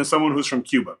completely different than someone who's from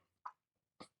Cuba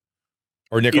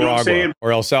or Nicaragua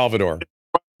or El Salvador.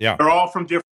 Yeah, they're all from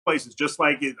different places, just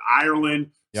like in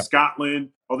Ireland, Scotland,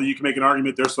 although you can make an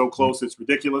argument they're so close, it's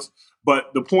ridiculous.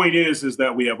 But the point is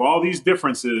that we have all these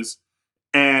differences,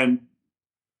 and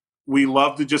we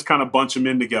love to just kind of bunch them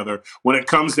in together. When it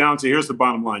comes down to, here's the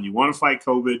bottom line. You want to fight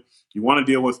COVID, you want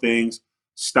to deal with things,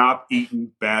 stop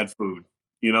eating bad food,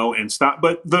 and stop.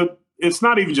 But it's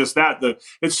not even just that.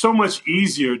 It's so much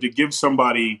easier to give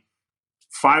somebody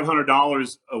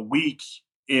 $500 a week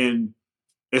in.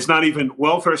 It's not even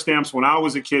welfare stamps. When I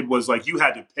was a kid, was like you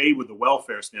had to pay with the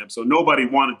welfare stamp, so nobody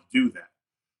wanted to do that.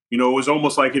 It was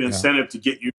almost like an incentive to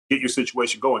get your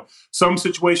situation going. Some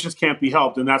situations can't be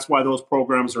helped, and that's why those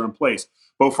programs are in place.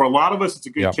 But for a lot of us, it's a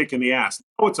good kick in the ass.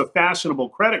 Oh, it's a fashionable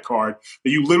credit card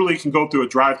that you literally can go through a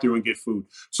drive-through and get food.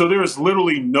 So there is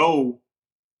literally no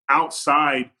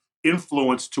outside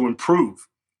influence to improve.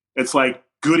 It's like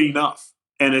good enough,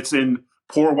 and it's in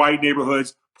poor white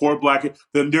neighborhoods, poor black.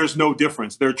 Then there's no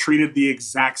difference. They're treated the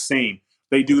exact same.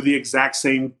 They do the exact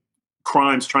same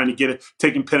crimes, trying to get it,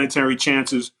 taking penitentiary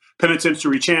chances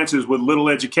with little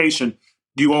education.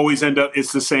 You always end up,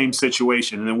 it's the same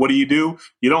situation. And then what do?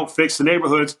 You don't fix the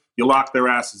neighborhoods, you lock their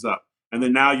asses up. And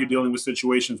then now you're dealing with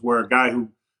situations where a guy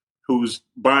who's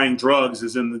buying drugs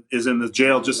is in the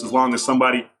jail just as long as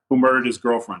somebody who murdered his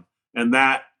girlfriend. And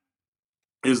that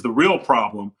is the real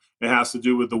problem. It has to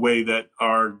do with the way that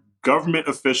our government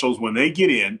officials, when they get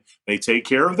in, they take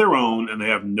care of their own and they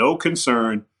have no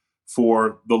concern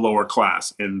for the lower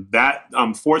class. And that,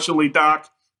 unfortunately, Doc,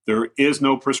 there is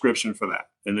no prescription for that.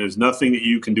 And there's nothing that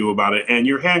you can do about it. And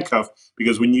you're handcuffed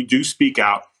because when you do speak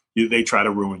out, they try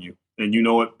to ruin you. And you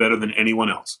know it better than anyone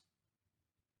else.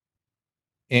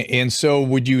 And so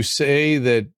would you say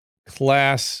that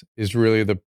class is really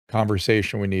the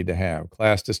conversation we need to have?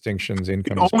 Class distinctions,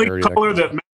 income disparity. The only color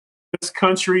that matters in this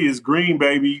country is green,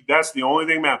 baby. That's the only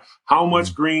thing that matters. How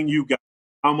much green you got,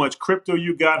 how much crypto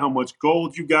you got, how much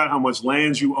gold you got, how much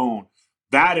land you own.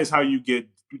 That is how you get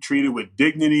treated with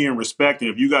dignity and respect. And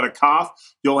if you got a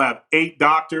cough, you'll have 8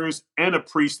 doctors and a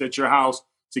priest at your house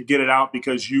to get it out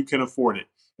because you can afford it.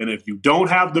 And if you don't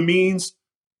have the means,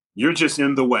 you're just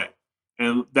in the way.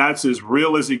 And that's as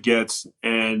real as it gets.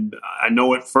 And I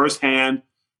know it firsthand.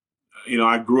 You know,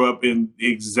 I grew up in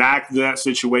exactly that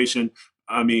situation.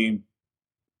 I mean,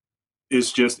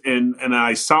 it's just, and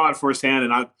I saw it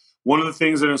firsthand. And one of the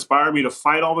things that inspired me to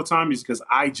fight all the time is because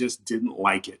I just didn't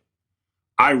like it.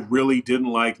 I really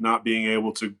didn't like not being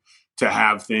able to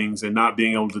have things and not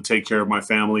being able to take care of my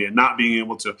family and not being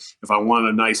able to, if I want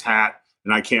a nice hat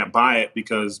and I can't buy it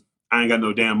because I ain't got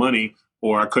no damn money,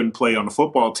 or I couldn't play on the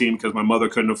football team because my mother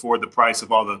couldn't afford the price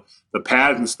of all the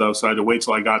pads and stuff. So I had to wait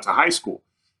till I got to high school.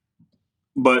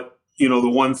 But, you know, the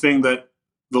one thing that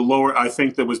I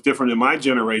think that was different in my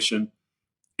generation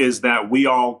is that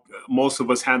most of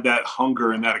us had that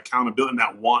hunger and that accountability and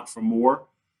that want for more.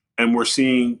 And we're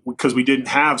seeing, because we didn't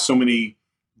have so many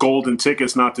golden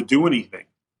tickets not to do anything.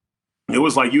 It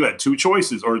was like you had 2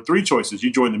 choices or 3 choices.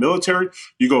 You join the military,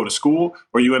 you go to school,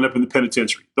 or you end up in the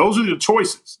penitentiary. Those are the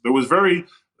choices. You're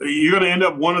going to end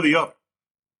up one or the other,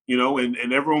 you know, and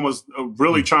everyone was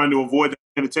really trying to avoid the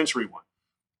penitentiary one.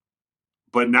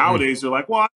 But nowadays they're like,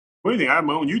 well, I don't do anything. I have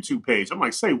my own YouTube page. I'm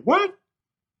like, say what?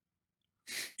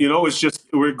 You know, it's just,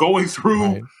 we're just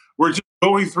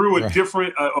going through a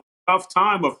different, a tough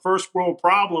time of first world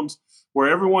problems where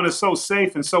everyone is so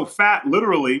safe and so fat,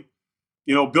 literally.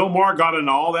 You know, Bill Maher got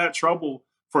into all that trouble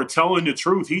for telling the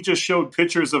truth. He just showed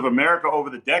pictures of America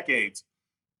over the decades.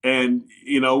 And,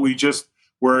 you know,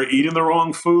 we're eating the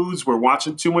wrong foods. We're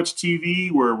watching too much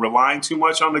TV. We're relying too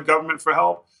much on the government for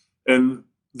help. And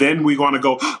then we want to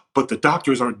go, but the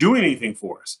doctors aren't doing anything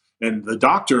for us. And the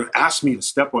doctor asked me to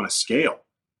step on a scale.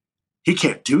 He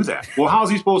can't do that. Well, how's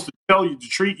he supposed to tell you to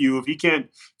treat you if he can't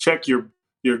check your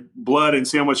blood and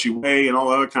see how much you weigh and all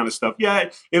that other kind of stuff? Yeah,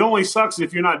 it only sucks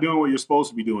if you're not doing what you're supposed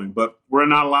to be doing, but we're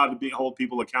not allowed to hold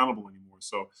people accountable anymore.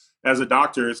 So as a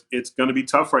doctor, it's going to be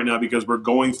tough right now because we're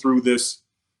going through this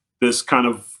kind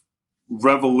of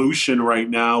revolution right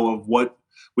now of what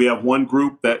we have. One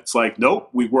group that's like, nope,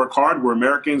 we work hard. We're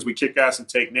Americans. We kick ass and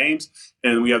take names.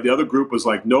 And we have the other group was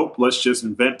like, nope, let's just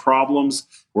invent problems.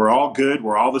 We're all good.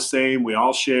 We're all the same. We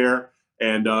all share.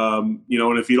 And, you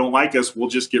know, and if you don't like us, we'll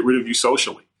just get rid of you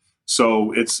socially.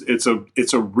 So it's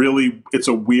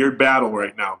a weird battle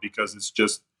right now because it's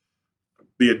just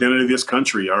the identity of this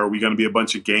country. Are we going to be a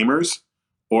bunch of gamers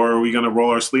or are we going to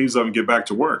roll our sleeves up and get back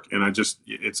to work? And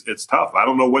it's tough. I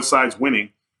don't know what side's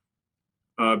winning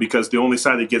because the only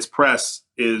side that gets pressed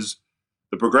is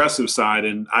the progressive side.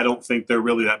 And I don't think they're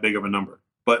really that big of a number,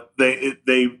 but the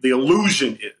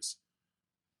illusion is.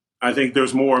 I think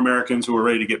there's more Americans who are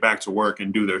ready to get back to work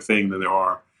and do their thing than there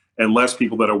are, and less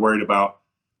people that are worried about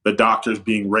the doctors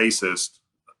being racist,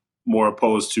 more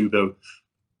opposed to the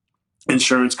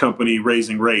insurance company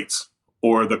raising rates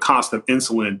or the cost of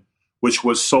insulin, which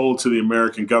was sold to the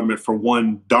American government for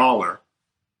 $1,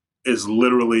 is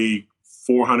literally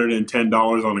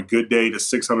 $410 on a good day to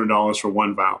 $600 for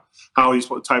one vial. How these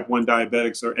type 1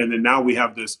 diabetics are, and then now we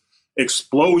have this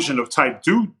explosion of type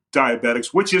 2 diabetics,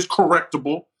 which is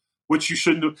correctable, which you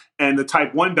shouldn't do. And the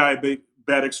type 1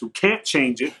 diabetics who can't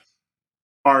change it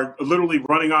are literally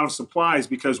running out of supplies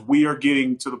because we are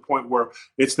getting to the point where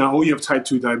it's now, oh, you have type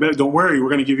 2 diabetes. Don't worry, we're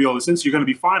going to give you all this insulin. You're going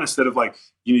to be fine. Instead of like,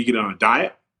 you need to get on a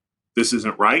diet. This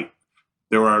isn't right.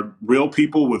 There are real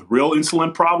people with real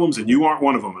insulin problems, and you aren't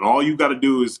one of them. And all you got to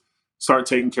do is start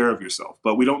taking care of yourself.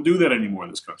 But we don't do that anymore in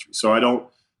this country. So I don't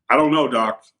know,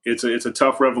 Doc. It's a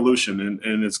tough revolution,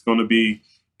 and it's going to be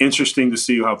interesting to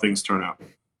see how things turn out.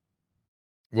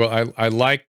 Well, I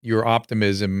like your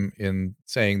optimism in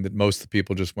saying that most of the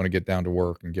people just want to get down to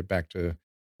work and get back to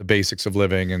the basics of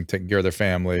living and taking care of their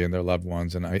family and their loved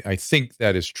ones. And I think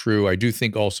that is true. I do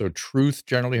think also truth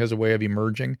generally has a way of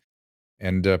emerging,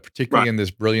 and particularly in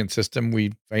this brilliant system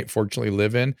we fortunately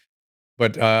live in.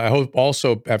 But I hope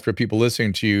also after people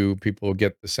listening to you, people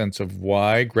get the sense of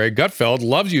why Greg Gutfeld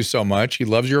loves you so much. He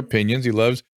loves your opinions. He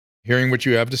loves hearing what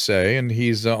you have to say, and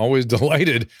he's always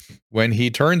delighted when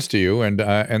he turns to you, and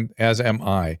as am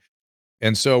I.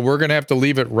 And so we're going to have to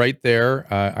leave it right there.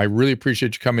 I really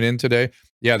appreciate you coming in today.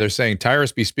 Yeah, they're saying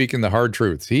Tyrus be speaking the hard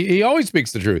truths. He always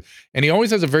speaks the truth, and he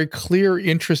always has a very clear,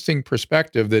 interesting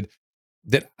perspective that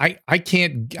I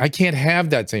can't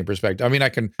have that same perspective. I mean, I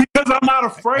can, because I'm not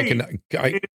afraid.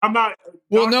 I'm not.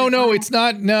 Well, no, it's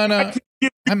not. No. I can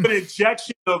give you an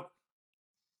injection of.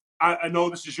 I know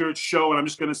this is your show, and I'm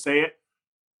just going to say it.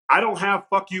 I don't have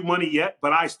fuck you money yet,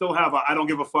 but I still have a I don't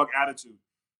give a fuck attitude.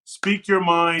 Speak your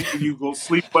mind, and you go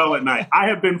sleep well at night. I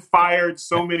have been fired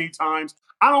so many times.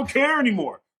 I don't care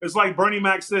anymore. It's like Bernie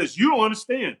Mac says, you don't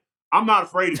understand. I'm not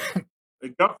afraid of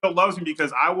it. Gutfeld loves me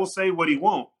because I will say what he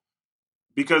won't,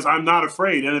 because I'm not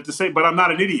afraid. And at the same, but I'm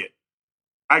not an idiot.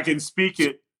 I can speak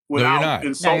it without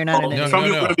insulting.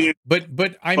 No.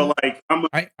 But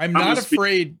I'm not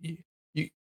afraid.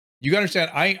 You got to understand,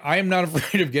 I am not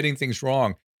afraid of getting things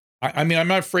wrong. I mean, I'm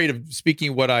not afraid of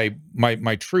speaking what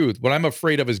my truth. What I'm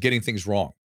afraid of is getting things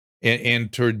wrong,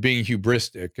 and toward being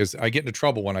hubristic, because I get into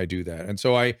trouble when I do that. And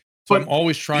so I'm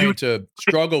always trying to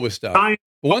struggle with stuff. But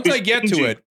once I get to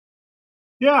it,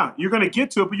 yeah, you're going to get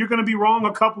to it, but you're going to be wrong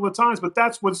a couple of times. But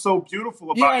that's what's so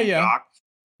beautiful about you, Doc.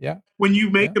 Yeah. When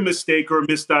you make a mistake or a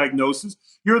misdiagnosis,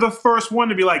 you're the first one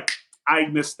to be like, I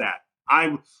missed that.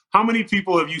 How many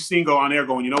people have you seen go on air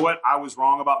going, you know what? I was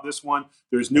wrong about this one.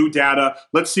 There's new data.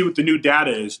 Let's see what the new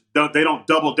data is. They don't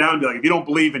double down and be like, if you don't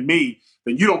believe in me,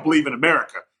 then you don't believe in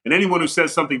America. And anyone who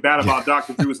says something bad about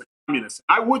Dr. Drew is a communist.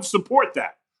 I would support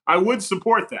that.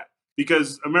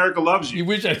 Because America loves you. You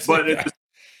wish I said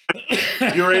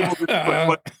that. You're able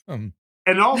to.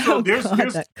 And also, here's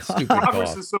the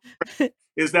conference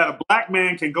is that a black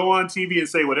man can go on TV and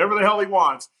say whatever the hell he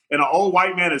wants, and an old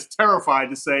white man is terrified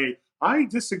to say, I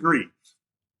disagree.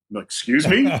 I'm like, excuse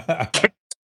me?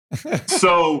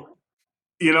 So,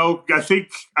 I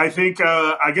think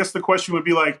I guess the question would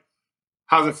be like,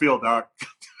 how's it feel, Doc?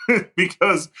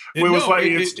 Because it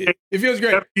feels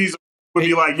great. Would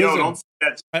be like, yo, don't say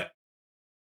that.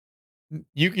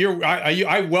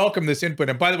 I welcome this input.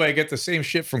 And by the way, I get the same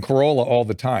shit from Carolla all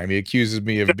the time. He accuses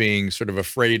me of being sort of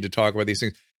afraid to talk about these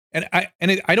things. And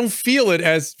I don't feel it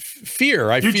as fear.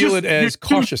 I feel it as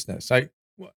cautiousness.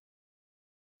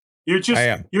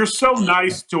 You're so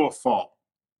nice to a fault.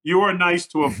 You are nice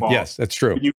to a fault. Yes, that's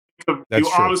true. You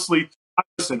honestly,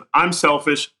 listen, I'm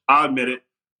selfish. I'll admit it.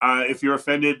 If you're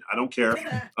offended, I don't care.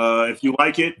 If you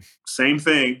like it, same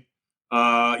thing.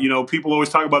 People always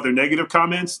talk about their negative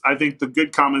comments. I think the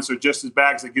good comments are just as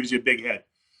bad because it gives you a big head.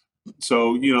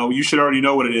 So, you should already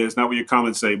know what it is, not what your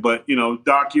comments say. But,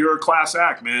 Doc, you're a class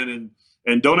act, man.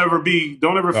 And don't ever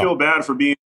feel bad for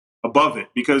being above it,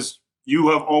 because you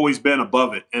have always been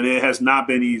above it, and it has not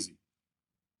been easy.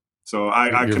 So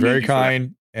you're very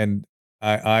kind, and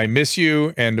I miss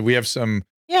you. And we have some.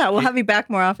 Yeah, we'll have you back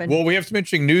more often. Well, we have some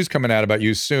interesting news coming out about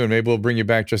you soon. Maybe we'll bring you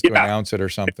back just to announce it or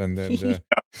something. And,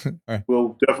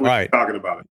 we'll definitely be talking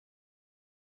about it.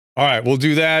 All right, we'll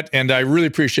do that. And I really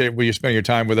appreciate when you spend your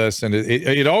time with us. And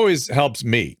it always helps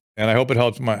me. And I hope it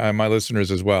helps my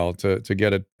listeners as well to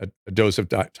get a dose of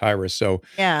Tyrus. So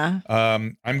yeah,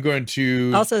 I'm going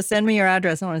to also send me your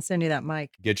address. I want to send you that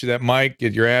mic. Get you that mic.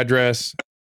 Get your address.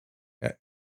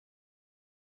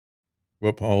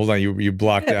 Whoop! Hold on, you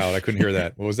blocked out. I couldn't hear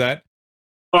that. What was that?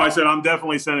 Oh, I said I'm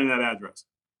definitely sending that address.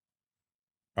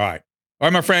 All right,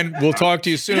 my friend. We'll talk to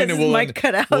you soon, and we'll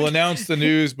announce the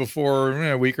news before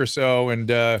a week or so. And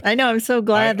I know I'm so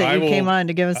glad that you came on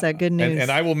to give us that good news.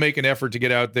 And I will make an effort to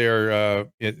get out there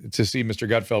to see Mr.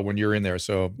 Gutfeld when you're in there.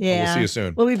 So we'll see you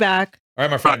soon. We'll be back. All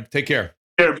right, my friend. Take care.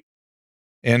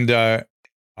 And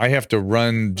I have to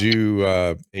do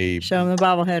show him the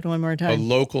bobblehead one more time. A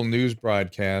local news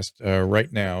broadcast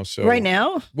right now. So right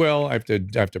now? Well, I have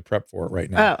to prep for it right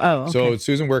now. Oh, okay. So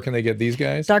Susan, where can they get these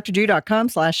guys?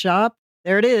 drdrew.com/shop.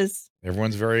 There it is.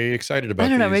 Everyone's very excited about. I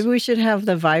don't know. Maybe we should have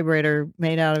the vibrator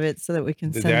made out of it so that we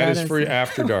can send that. That is for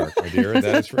After Dark, my dear.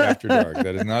 That is for After Dark.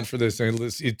 That is not for this.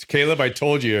 Caleb, I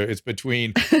told you it's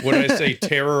between what did I say,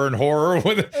 terror and horror.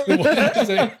 What did I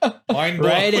say? Mind-blowing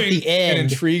right at the end,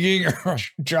 and intriguing.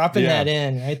 Dropping that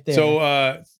in right there.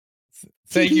 So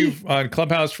thank you on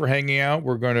Clubhouse for hanging out.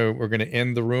 We're gonna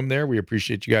end the room there. We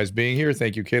appreciate you guys being here.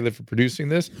 Thank you, Caleb, for producing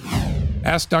this.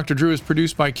 Ask Dr. Drew is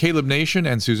produced by Caleb Nation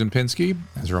and Susan Pinsky.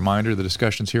 As a reminder, the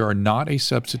discussions here are not a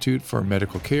substitute for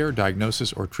medical care,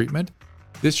 diagnosis, or treatment.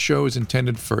 This show is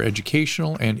intended for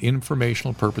educational and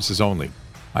informational purposes only.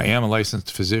 I am a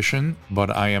licensed physician, but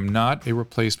I am not a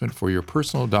replacement for your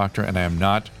personal doctor, and I am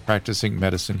not practicing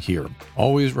medicine here.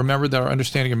 Always remember that our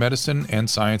understanding of medicine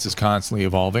and science is constantly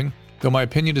evolving. Though my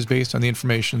opinion is based on the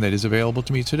information that is available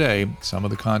to me today, some of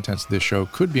the contents of this show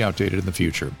could be outdated in the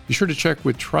future. Be sure to check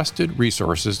with trusted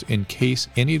resources in case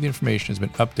any of the information has been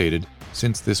updated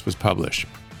since this was published.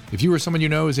 If you or someone you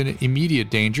know is in immediate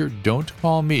danger, don't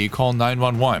call me, call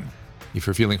 911. If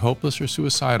you're feeling hopeless or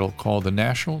suicidal, call the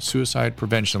National Suicide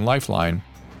Prevention Lifeline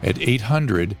at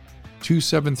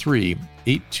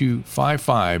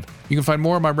 800-273-8255. You can find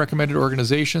more of my recommended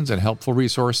organizations and helpful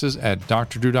resources at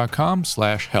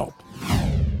drdrew.com/help.